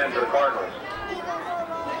and 10 for the Cardinals.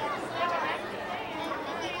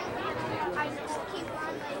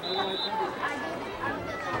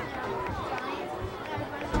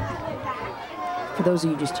 For those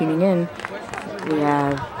of you just tuning in, we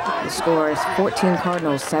have the scores 14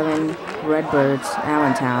 Cardinals, 7 Redbirds,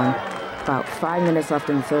 Allentown. About 5 minutes left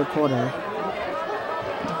in the 3rd quarter.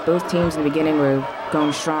 Both teams in the beginning were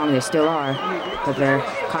going strong, they still are, but they're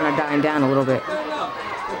kind of dying down a little bit,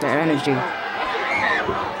 their energy.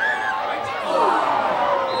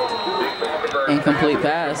 Incomplete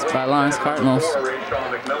pass by Lawrence Cardinals.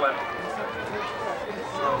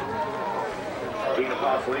 Dean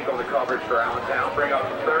Apostolico on the coverage for Allentown. Bring up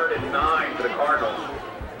 3rd and 9 for the Cardinals.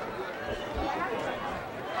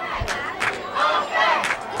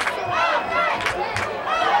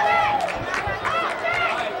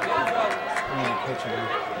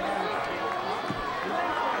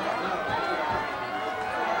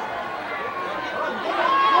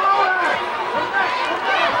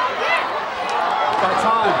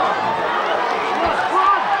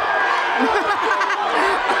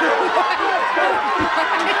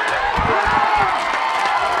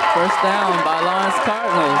 First down by Lawrence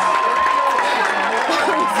Cardinals.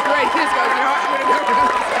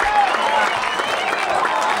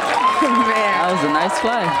 That was a nice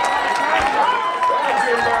play.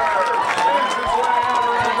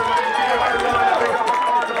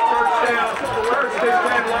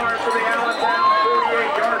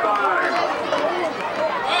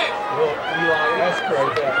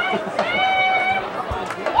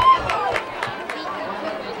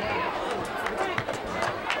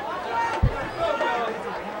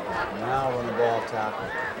 Now run the ball tackle.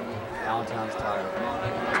 Allentown's tired.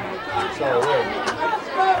 So weird.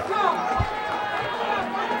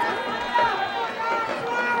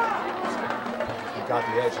 You got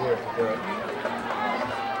the edge here to do it.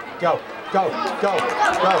 Go, go, go,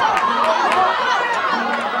 go.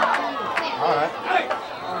 All right.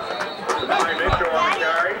 Mitchell on the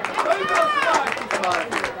carry.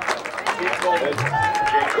 Jake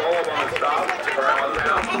Golub on the stop for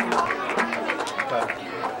Allentown.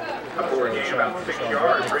 Before a gain about 6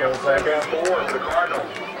 yards, bring up 2nd and 4 for the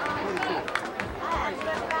Cardinals.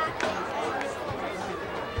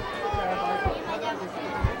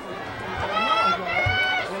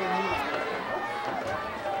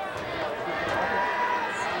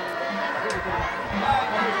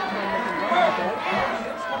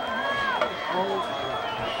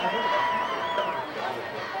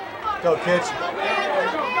 Go, kids.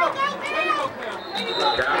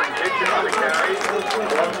 Cameron Kitchen on the carry. Close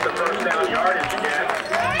to 1st down yardage again.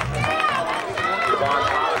 Devon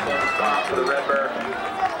Thomas on the stop for the Redbirds.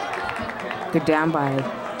 Good down by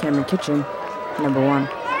Cameron Kitchen, number 1.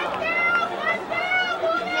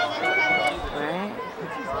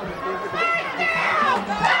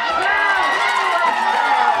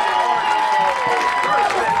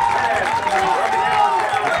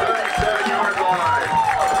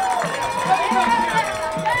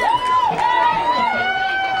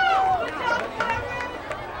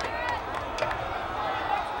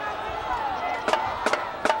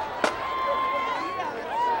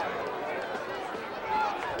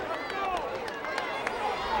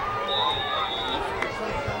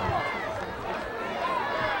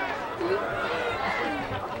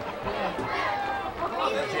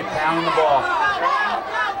 Pounding the ball.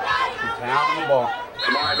 Pounding the ball.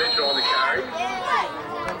 Samai Mitchell on the carry.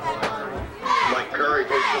 Mike Curry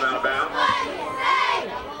takes him out of bounds.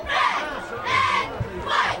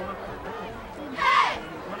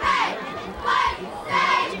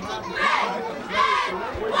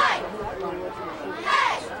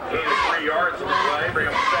 Gain of 3 yards on the play. Bring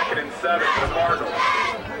up 2nd and 7 for the Cardinals.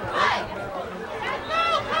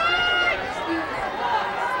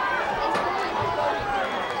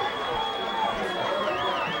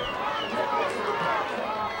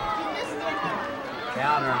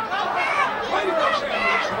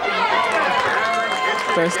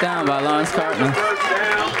 First down by Lawrence Cardinals. First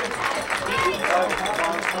down.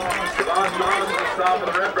 Devon Thomas on the stop of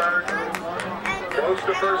the Redbirds. Close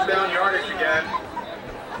to 1st down yardage again.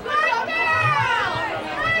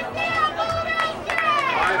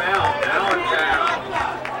 Timeout, Allentown.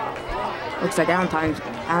 Looks like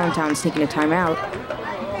Allentown's taking a timeout.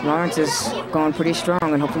 Lawrence is going pretty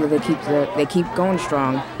strong, and hopefully they keep going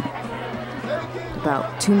strong.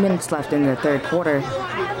 About 2 minutes left in the 3rd quarter.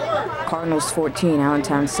 Cardinals 14,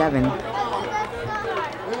 Allentown 7.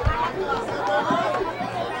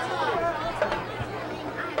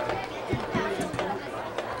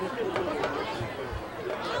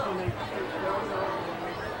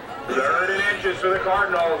 Third and inches for the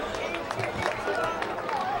Cardinals.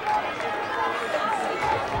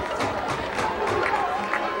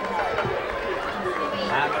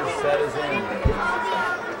 Hammer set is in.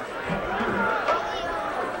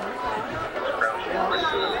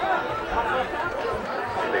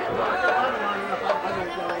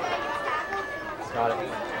 Got it.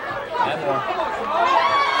 And more.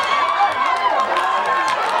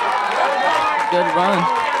 Good run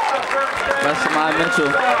by Samai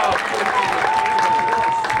Mitchell.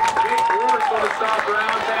 Jake Lewis on the stop for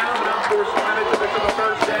Allentown, but unforced minutes to pick up a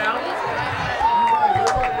 1st down.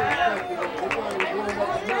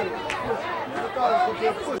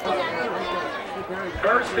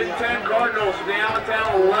 First and 10 Cardinals from the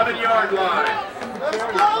Allentown 11-yard line.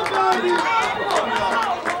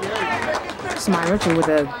 Smile Richard with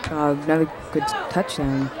another good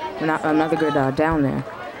touchdown. Another good down there.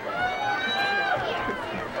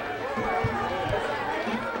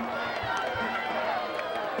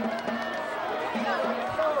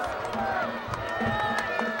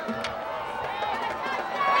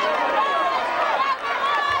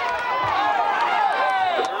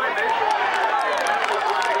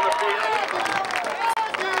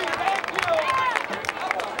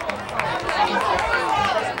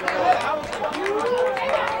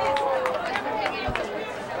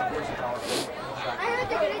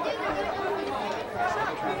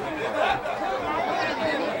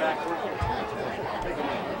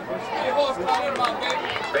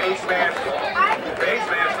 Base man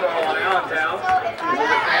call on Allentown.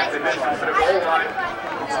 Moving past the distance to the goal line.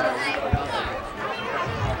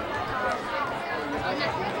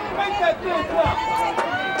 Make that thing up.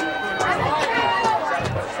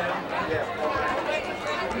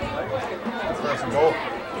 First and goal.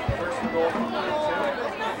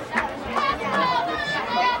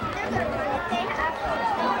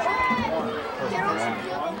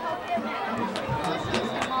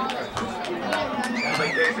 He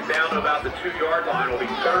takes it down to about the 2-yard line. Will be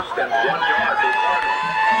first and 1 yard for the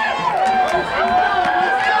Cardinals.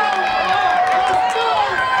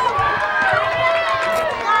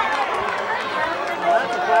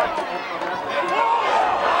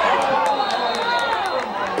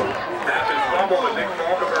 Happens fumble, and Nick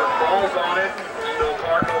Falkenberg falls on it. Still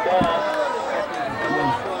Cardinal ball.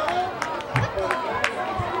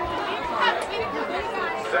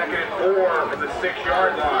 Second and 4 from the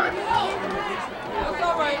 6-yard line.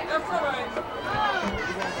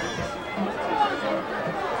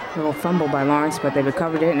 A little fumble by Lawrence, but they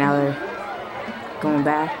recovered it. Now they're going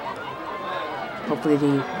back. Hopefully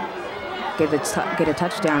they get a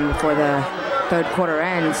touchdown before the third quarter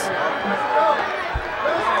ends.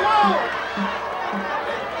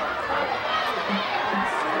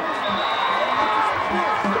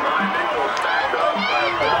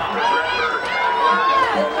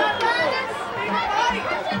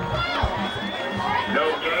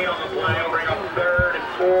 No gain on the play. Will bring up 3rd and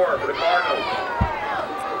 4 for the Cardinals.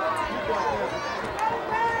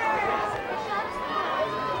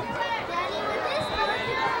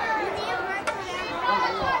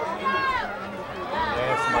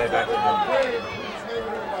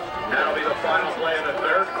 That'll be the final play of the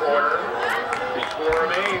third quarter. The score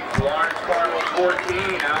remains Lawrence Cardinals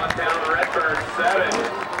 14, Allentown Redbirds 7.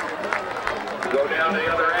 Go down to the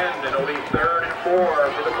other end, and it'll be 3rd and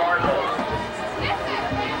 4 for the Cardinals.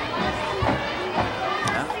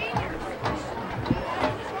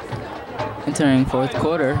 Entering fourth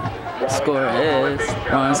quarter, score is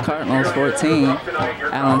Lawrence Cardinals 14,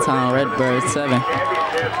 Allentown Redbirds 7.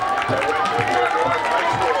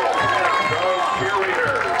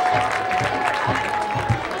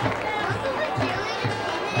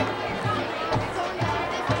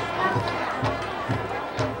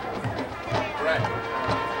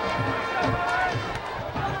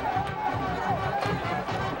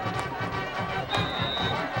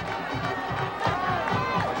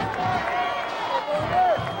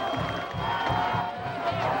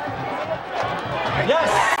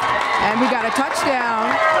 And we got a touchdown.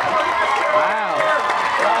 Wow.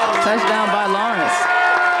 Touchdown by Lawrence.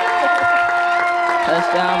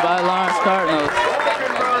 Touchdown by Lawrence Cardinals.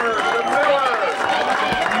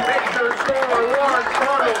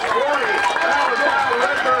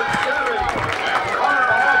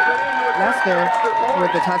 Lester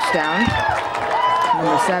with the touchdown.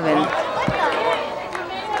 Number 7.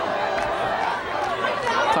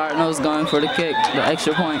 Cardinals going for the kick, the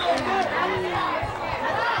extra point.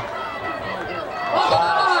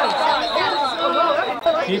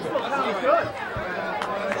 Keep it.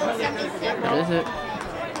 What is it?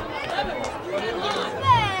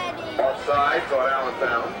 Offside on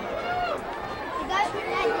Allentown.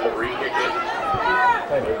 We'll re-kick it.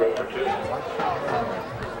 We'll go for 2. I'm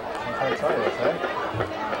trying to tell you this, eh?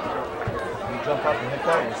 You jump up and hit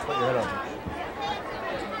that and you split your head open.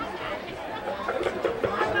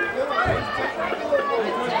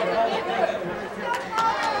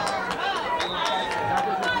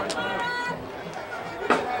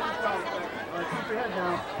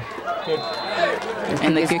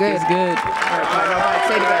 And the kick is good.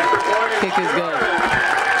 Say it again. Kick is good.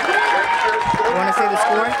 You want to say the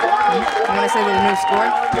score? You want to say the new score?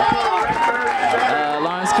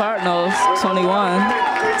 Lawrence Cardinals 21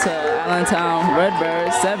 to Allentown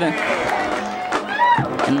Redbirds 7.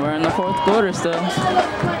 And we're in the fourth quarter still.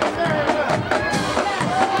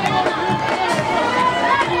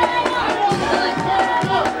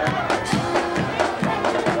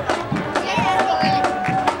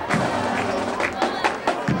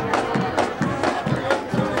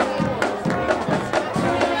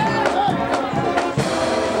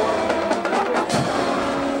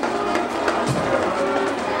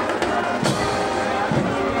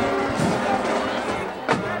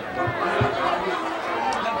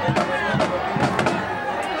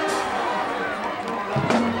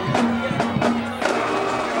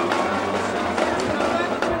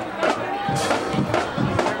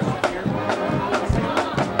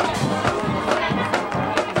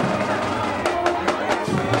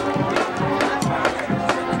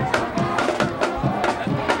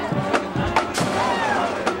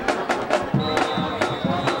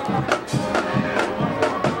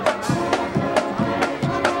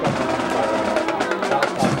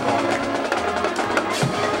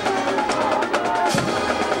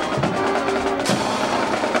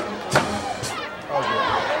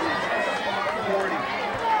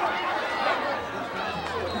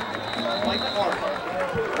 Mike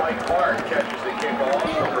Hart catches the kickoff,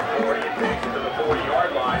 number 40, and takes it to the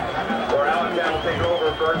 40-yard line, where Allentown will take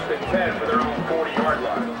over 1st and 10 for their own 40-yard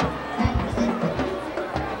line.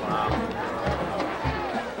 Wow.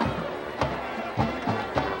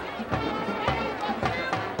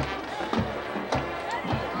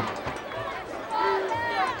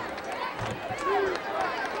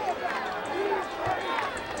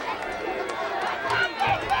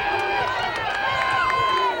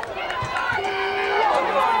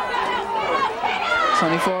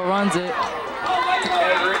 24 runs it,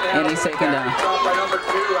 and he's taken down. By number 2,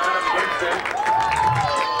 Adam Gibson.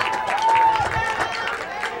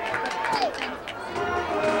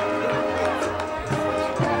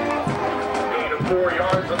 Gain of 4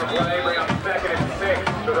 yards on the play, bring up 2nd and 6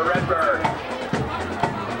 for the Redbirds.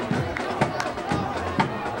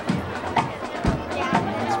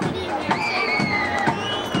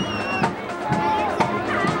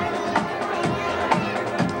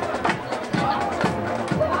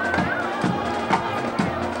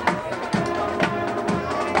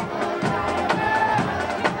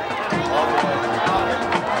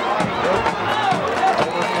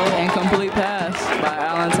 Incomplete pass by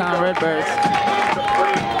Allentown Redbirds.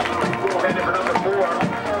 Headed for number 4,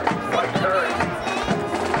 Mike Curry.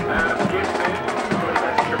 Adam Gibson,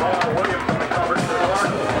 Jamal Williams on the cover for the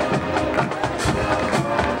Cardinals.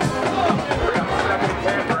 Bring up 2nd and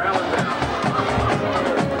 10 for Allentown.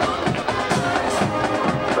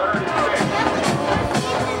 3rd and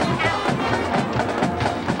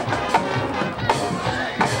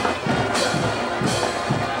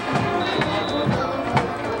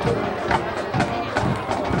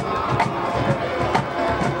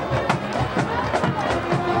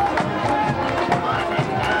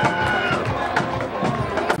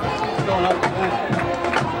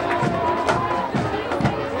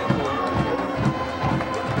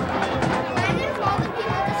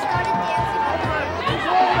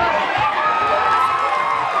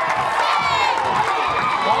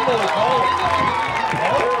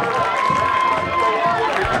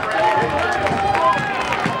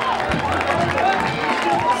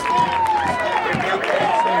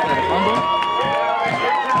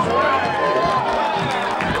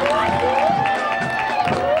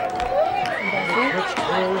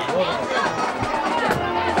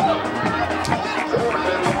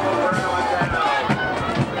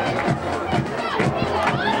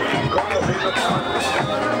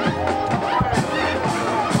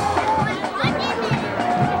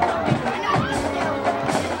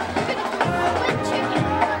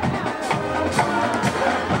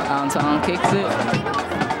Allentown kicks it.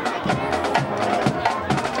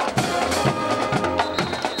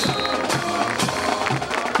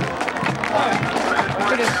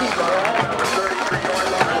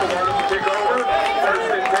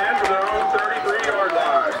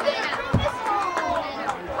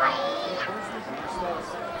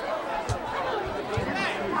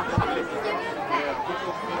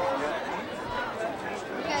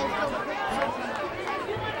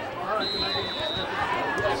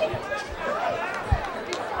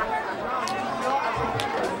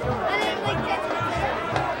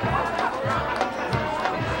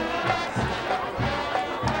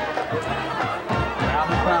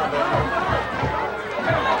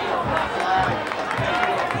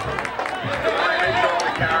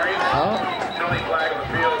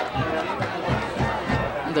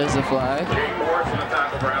 There's a flag. Jake Morris on the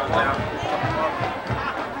tackle for Allentown.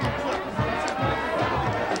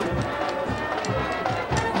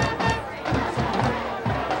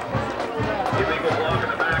 Illegal block in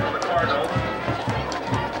the back on the Cardinals.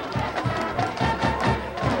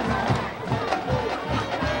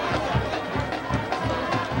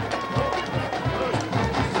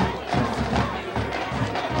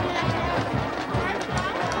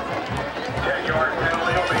 Yard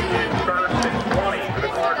penalty will make it 1st and 20 for the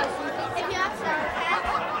Cardinals.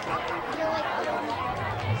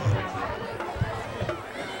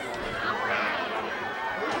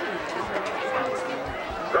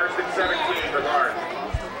 First and 17 for Lawrence.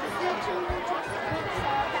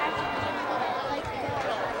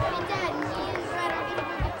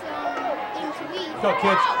 Go,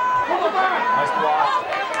 kids. Nice block.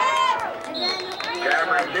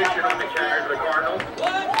 Cameron Kitchen on the carry for the Cardinals.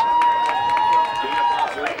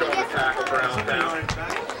 Leak on the tackle for Allentown.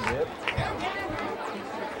 Yep.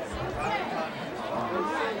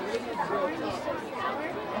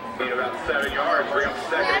 Need about 7 yards, bring up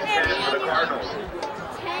 2nd and 10 for the Cardinals.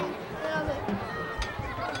 10,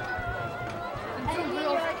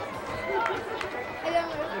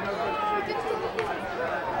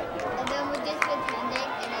 and then we're just pretending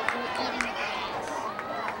and like we're eating ass.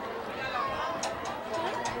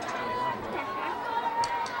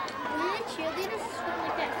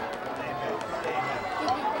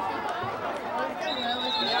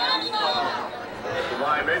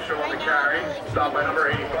 Stopped by number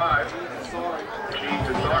 85. Chiefs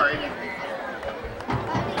is sorry.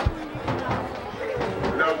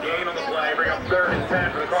 No gain on the play. Bring up 3rd and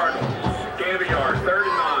 10 for the Cardinals. Gain of a yard. 3rd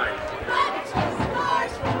and 9.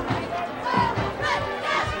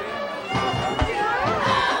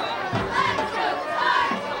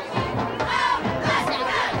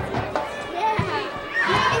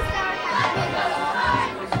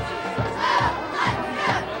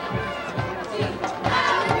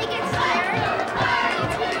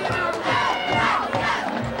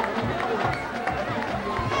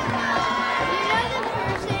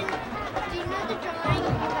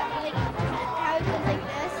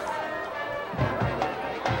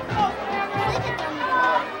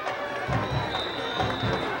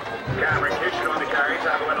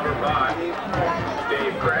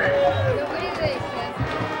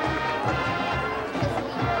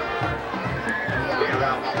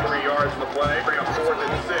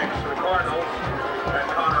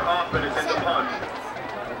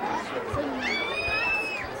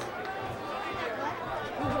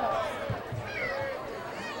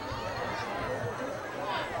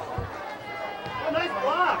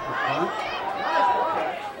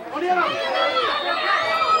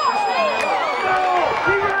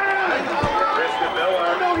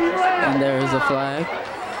 And there is a flag.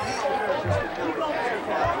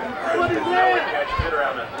 Catches it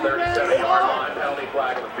around the 37-yard line. Penalty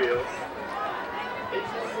flag on the field.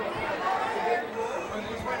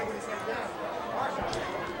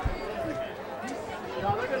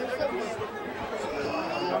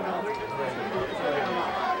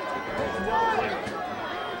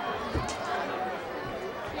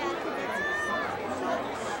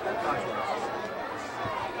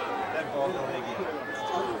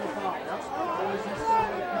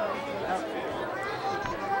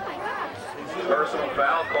 Personal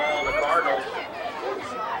foul call on the Cardinals.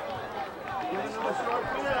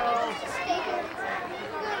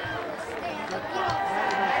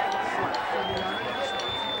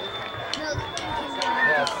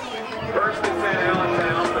 First and 10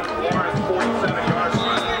 Allentown, but Lawrence 47-yard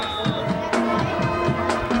line.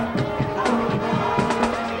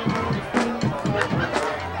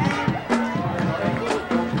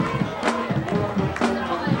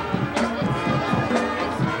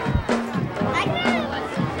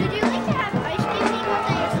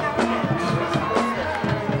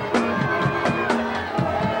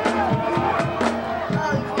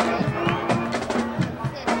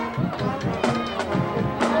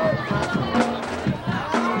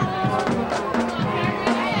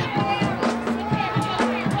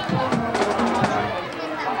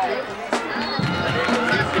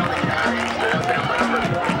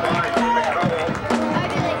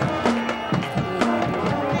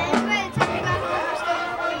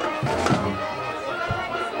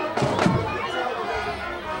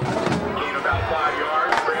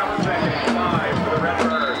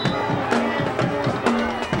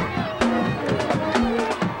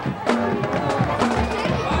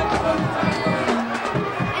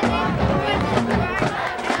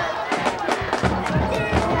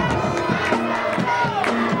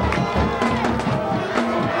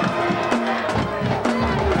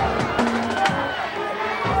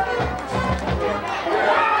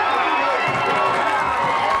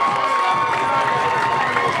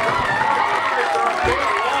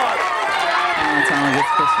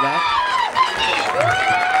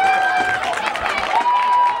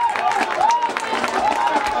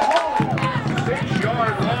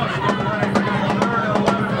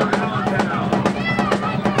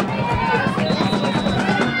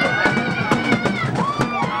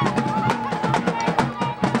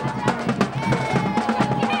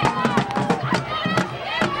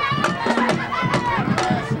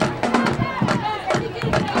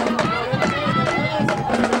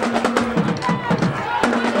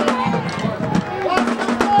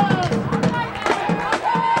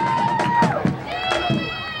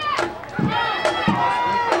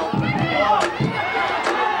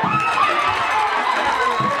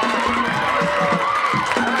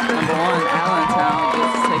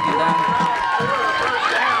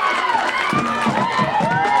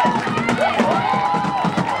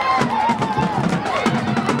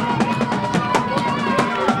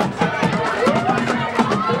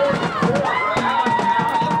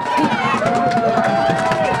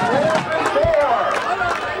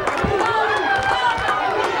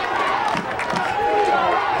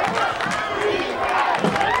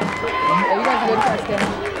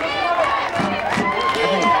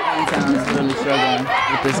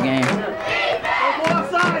 This game.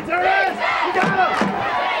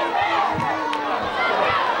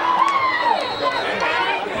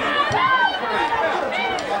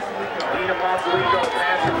 Vasilico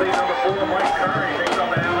pass complete number 4, Mike Curry. Picks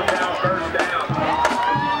up an Allentown first down.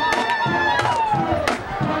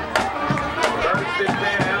 First and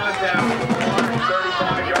 10, Allentown,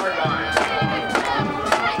 35-yard line.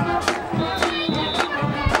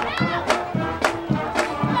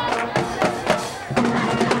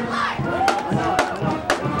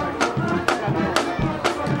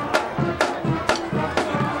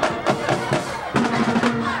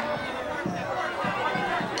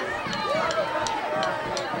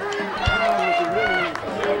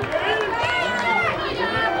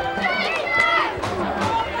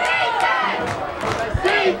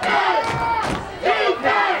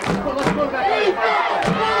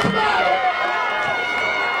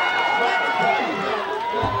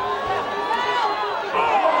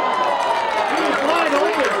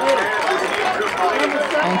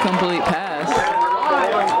 Incomplete pass.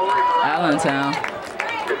 Allentown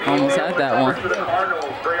almost had that one. For the Cardinals,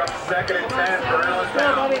 bring up second and 10 for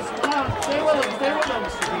Allentown. Stay with him, stay with him.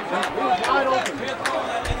 He was wide open.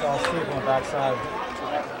 I'll sleep on the backside.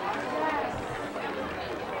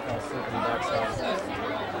 I'll sleep on the backside.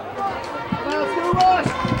 Come on, let's do a rush.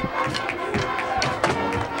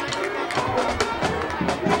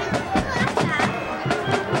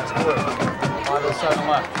 That's good. 5:07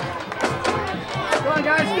 left. Come on,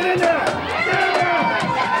 guys, get in there. Get in there.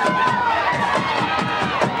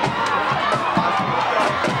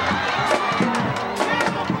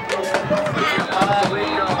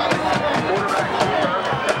 Vasilico, quarterback keeper,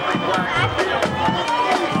 flags the field.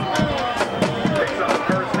 Picks up the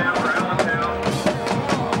first down for Allentown.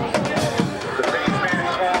 The base man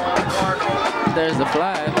call on the Cardinals. There's the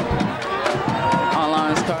flag on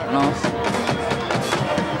Lawrence Cardinals.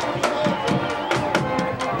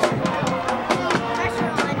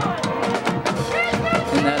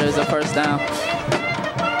 And that is a first down.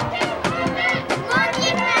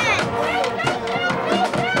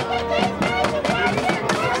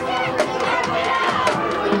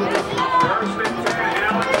 First and 10,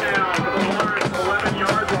 Allentown for the Lawrence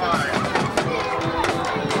 11-yard line.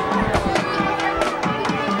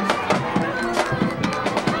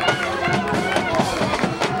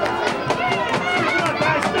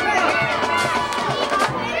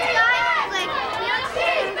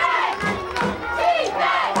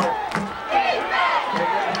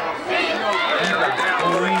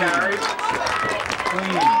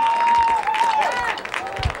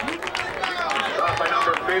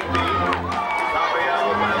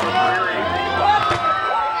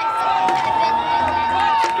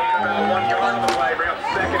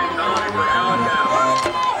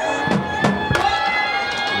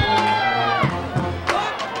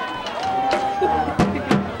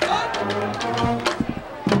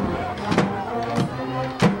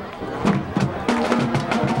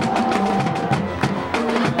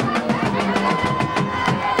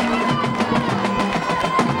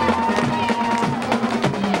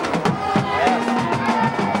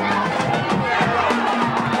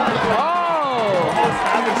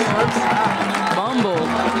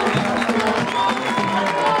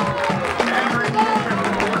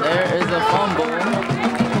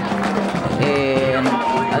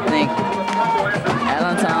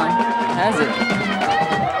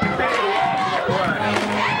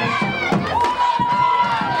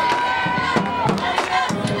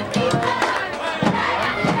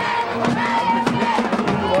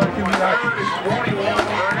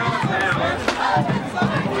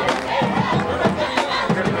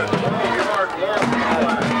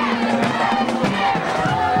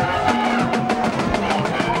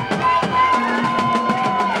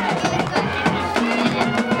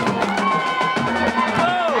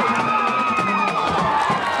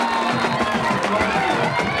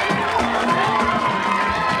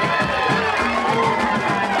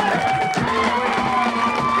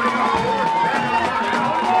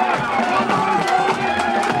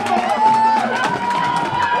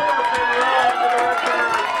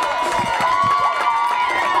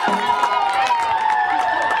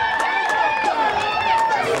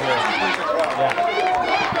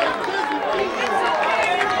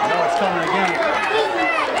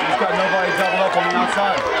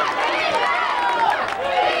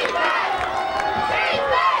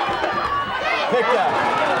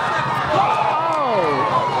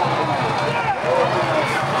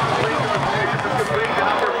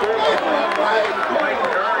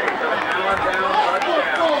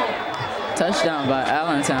 Touchdown by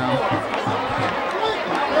Allentown.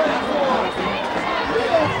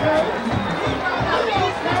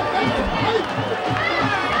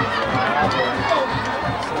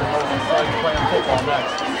 Playing football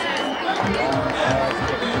next.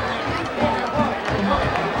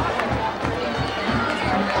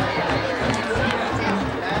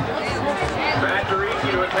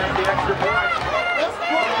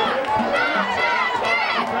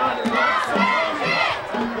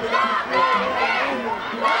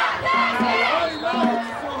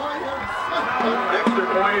 Extra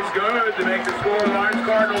point is good to make the score. Lawrence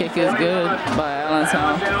Cardinals. Kick is good by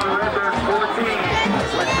Allentown. Allentown Redbirds 14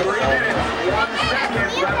 with 3 minutes, 1 second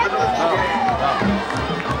left in the ball game.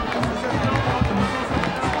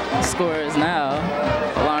 Score is now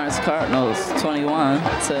Lawrence Cardinals 21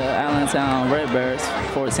 to Allentown Redbirds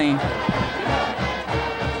 14.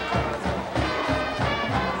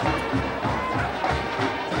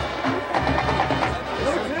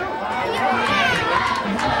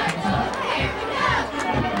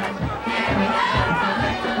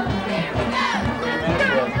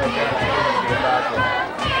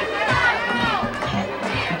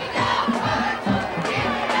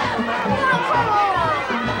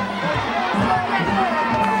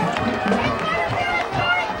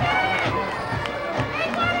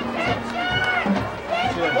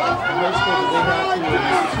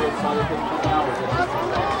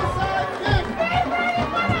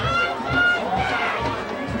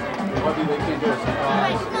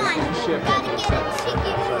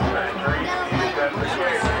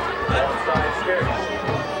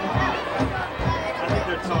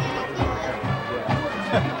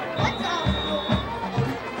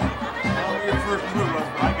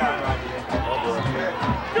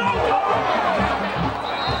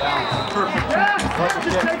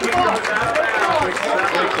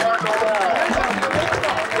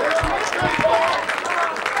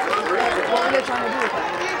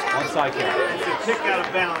 Onside kick. It's a kick out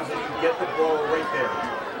of bounds and you get the ball right there.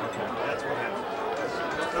 That's what happens.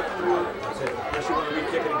 That's nothing to do. Unless you want to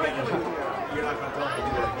re-kick it again, and you're not going to tell them to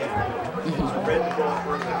do that again. Just read the ball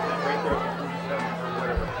first and then right there.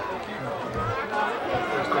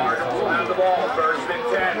 Cardinals will have the ball, 1st and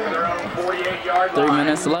 10 for their own 48-yard line. 3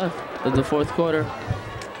 minutes left of the fourth quarter.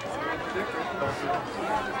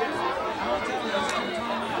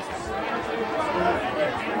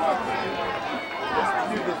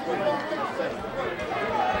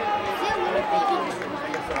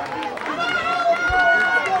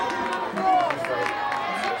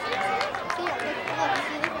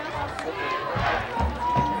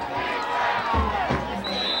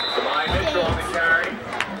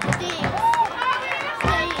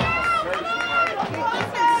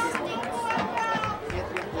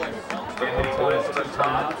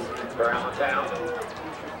 For Allentown.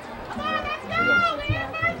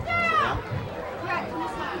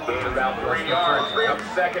 Gain about 3 yards. Bring up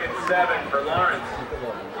 2nd and 7 for Lawrence.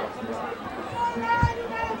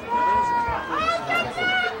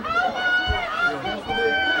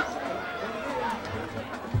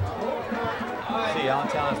 See,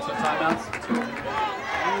 Allentown has 2 timeouts.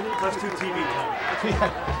 Plus 2 TV time. We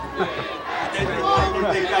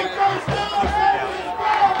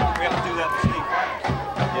have to do that in the state finals.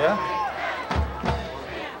 Yeah?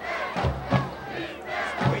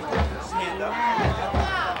 Wait, stand up.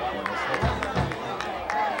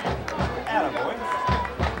 Attaboy.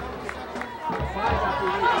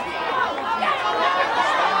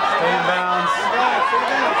 Stay in bounds.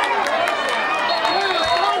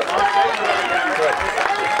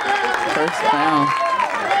 First down.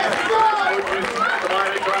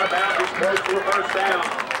 Somebody try to bounce this close to a 1st down.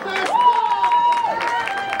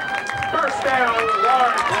 1st down,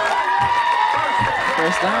 Lawrence.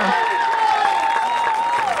 First down.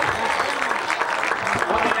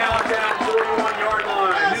 Coming Allentown, 41-yard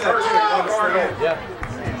line. 1st down, Cardinals. Yeah.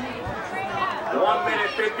 1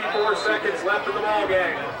 minute, 54 seconds left in the ball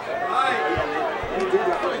game.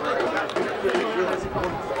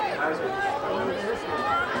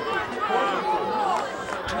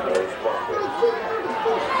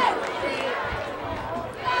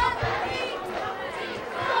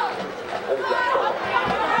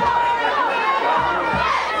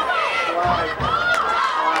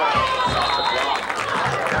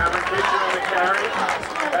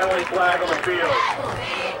 Flag on the field.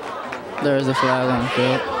 There is a flag on the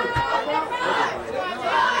field.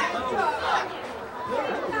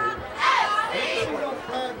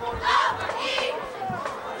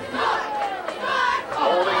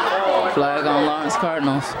 Flag on Lawrence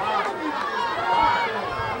Cardinals.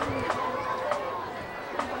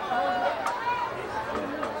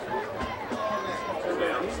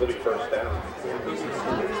 City 1st down.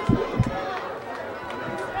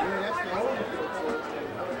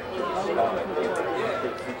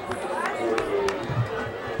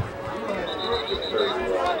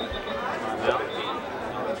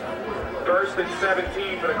 First and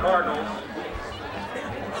 17 for the Cardinals.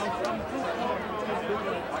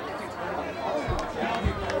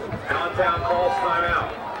 Allentown calls timeout.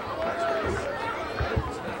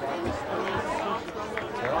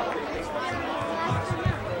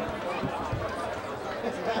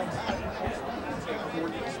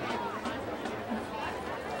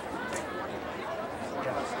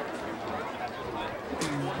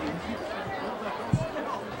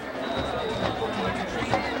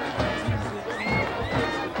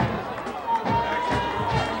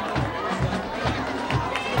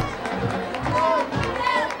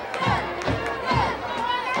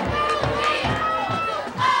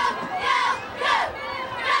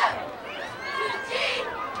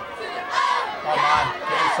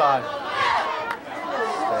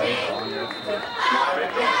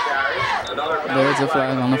 There's a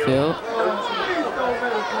flag on the field.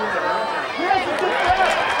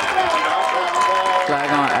 Flag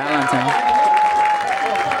on Allentown.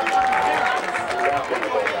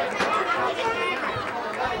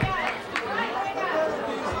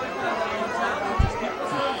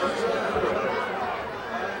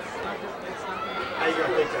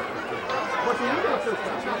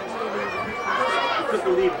 Took the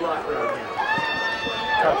lead block right again.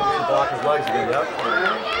 Cut the lead block his legs again, yep.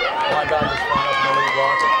 One guy just sprung up in the lead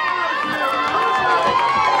blocker.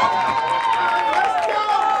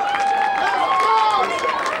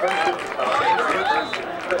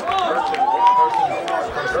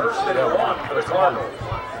 First and 1 for the Cardinals.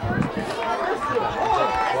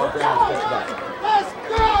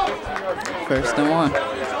 First and 1.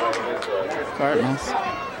 Cardinals.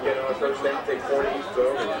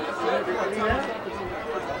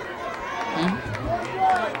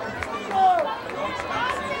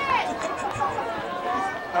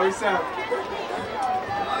 How we sound?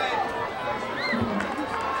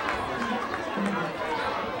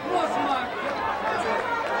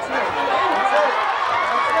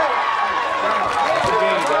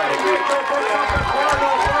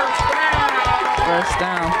 First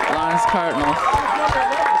down, Lions Cardinals.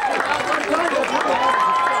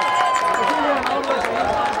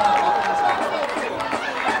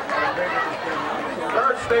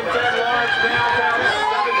 First and 10 yards down the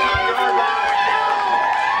 17-yard line.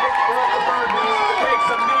 Take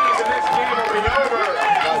some knees and this game will be over.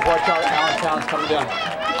 Guys, watch out, Allentown's coming down.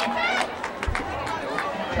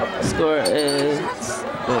 Score is,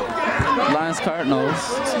 the Lions Cardinals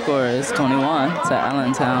score is 21 to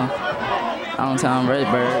Allentown. Allentown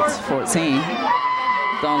Redbirds 14.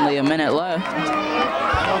 With only a minute left.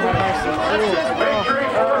 Victory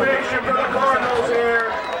formation for the Cardinals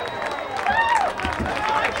here.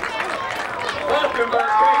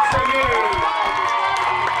 Valkenburg takes the knee.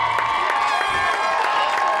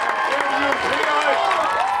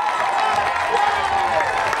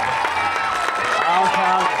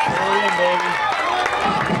 Allentown, pull it in, baby.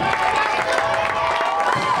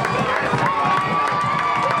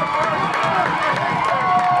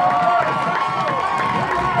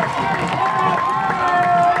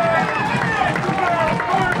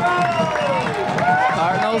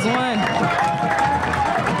 Cardinals win.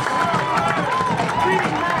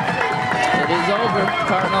 It is over.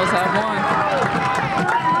 Cardinals have won.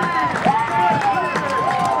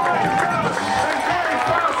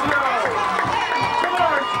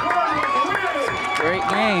 Great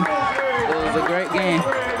game. It was a great game.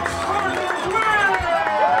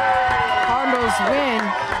 Cardinals win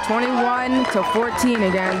 21-14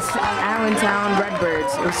 against Allentown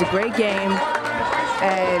Redbirds. It was a great game,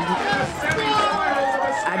 and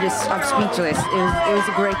I'm speechless. It was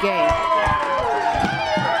a great game.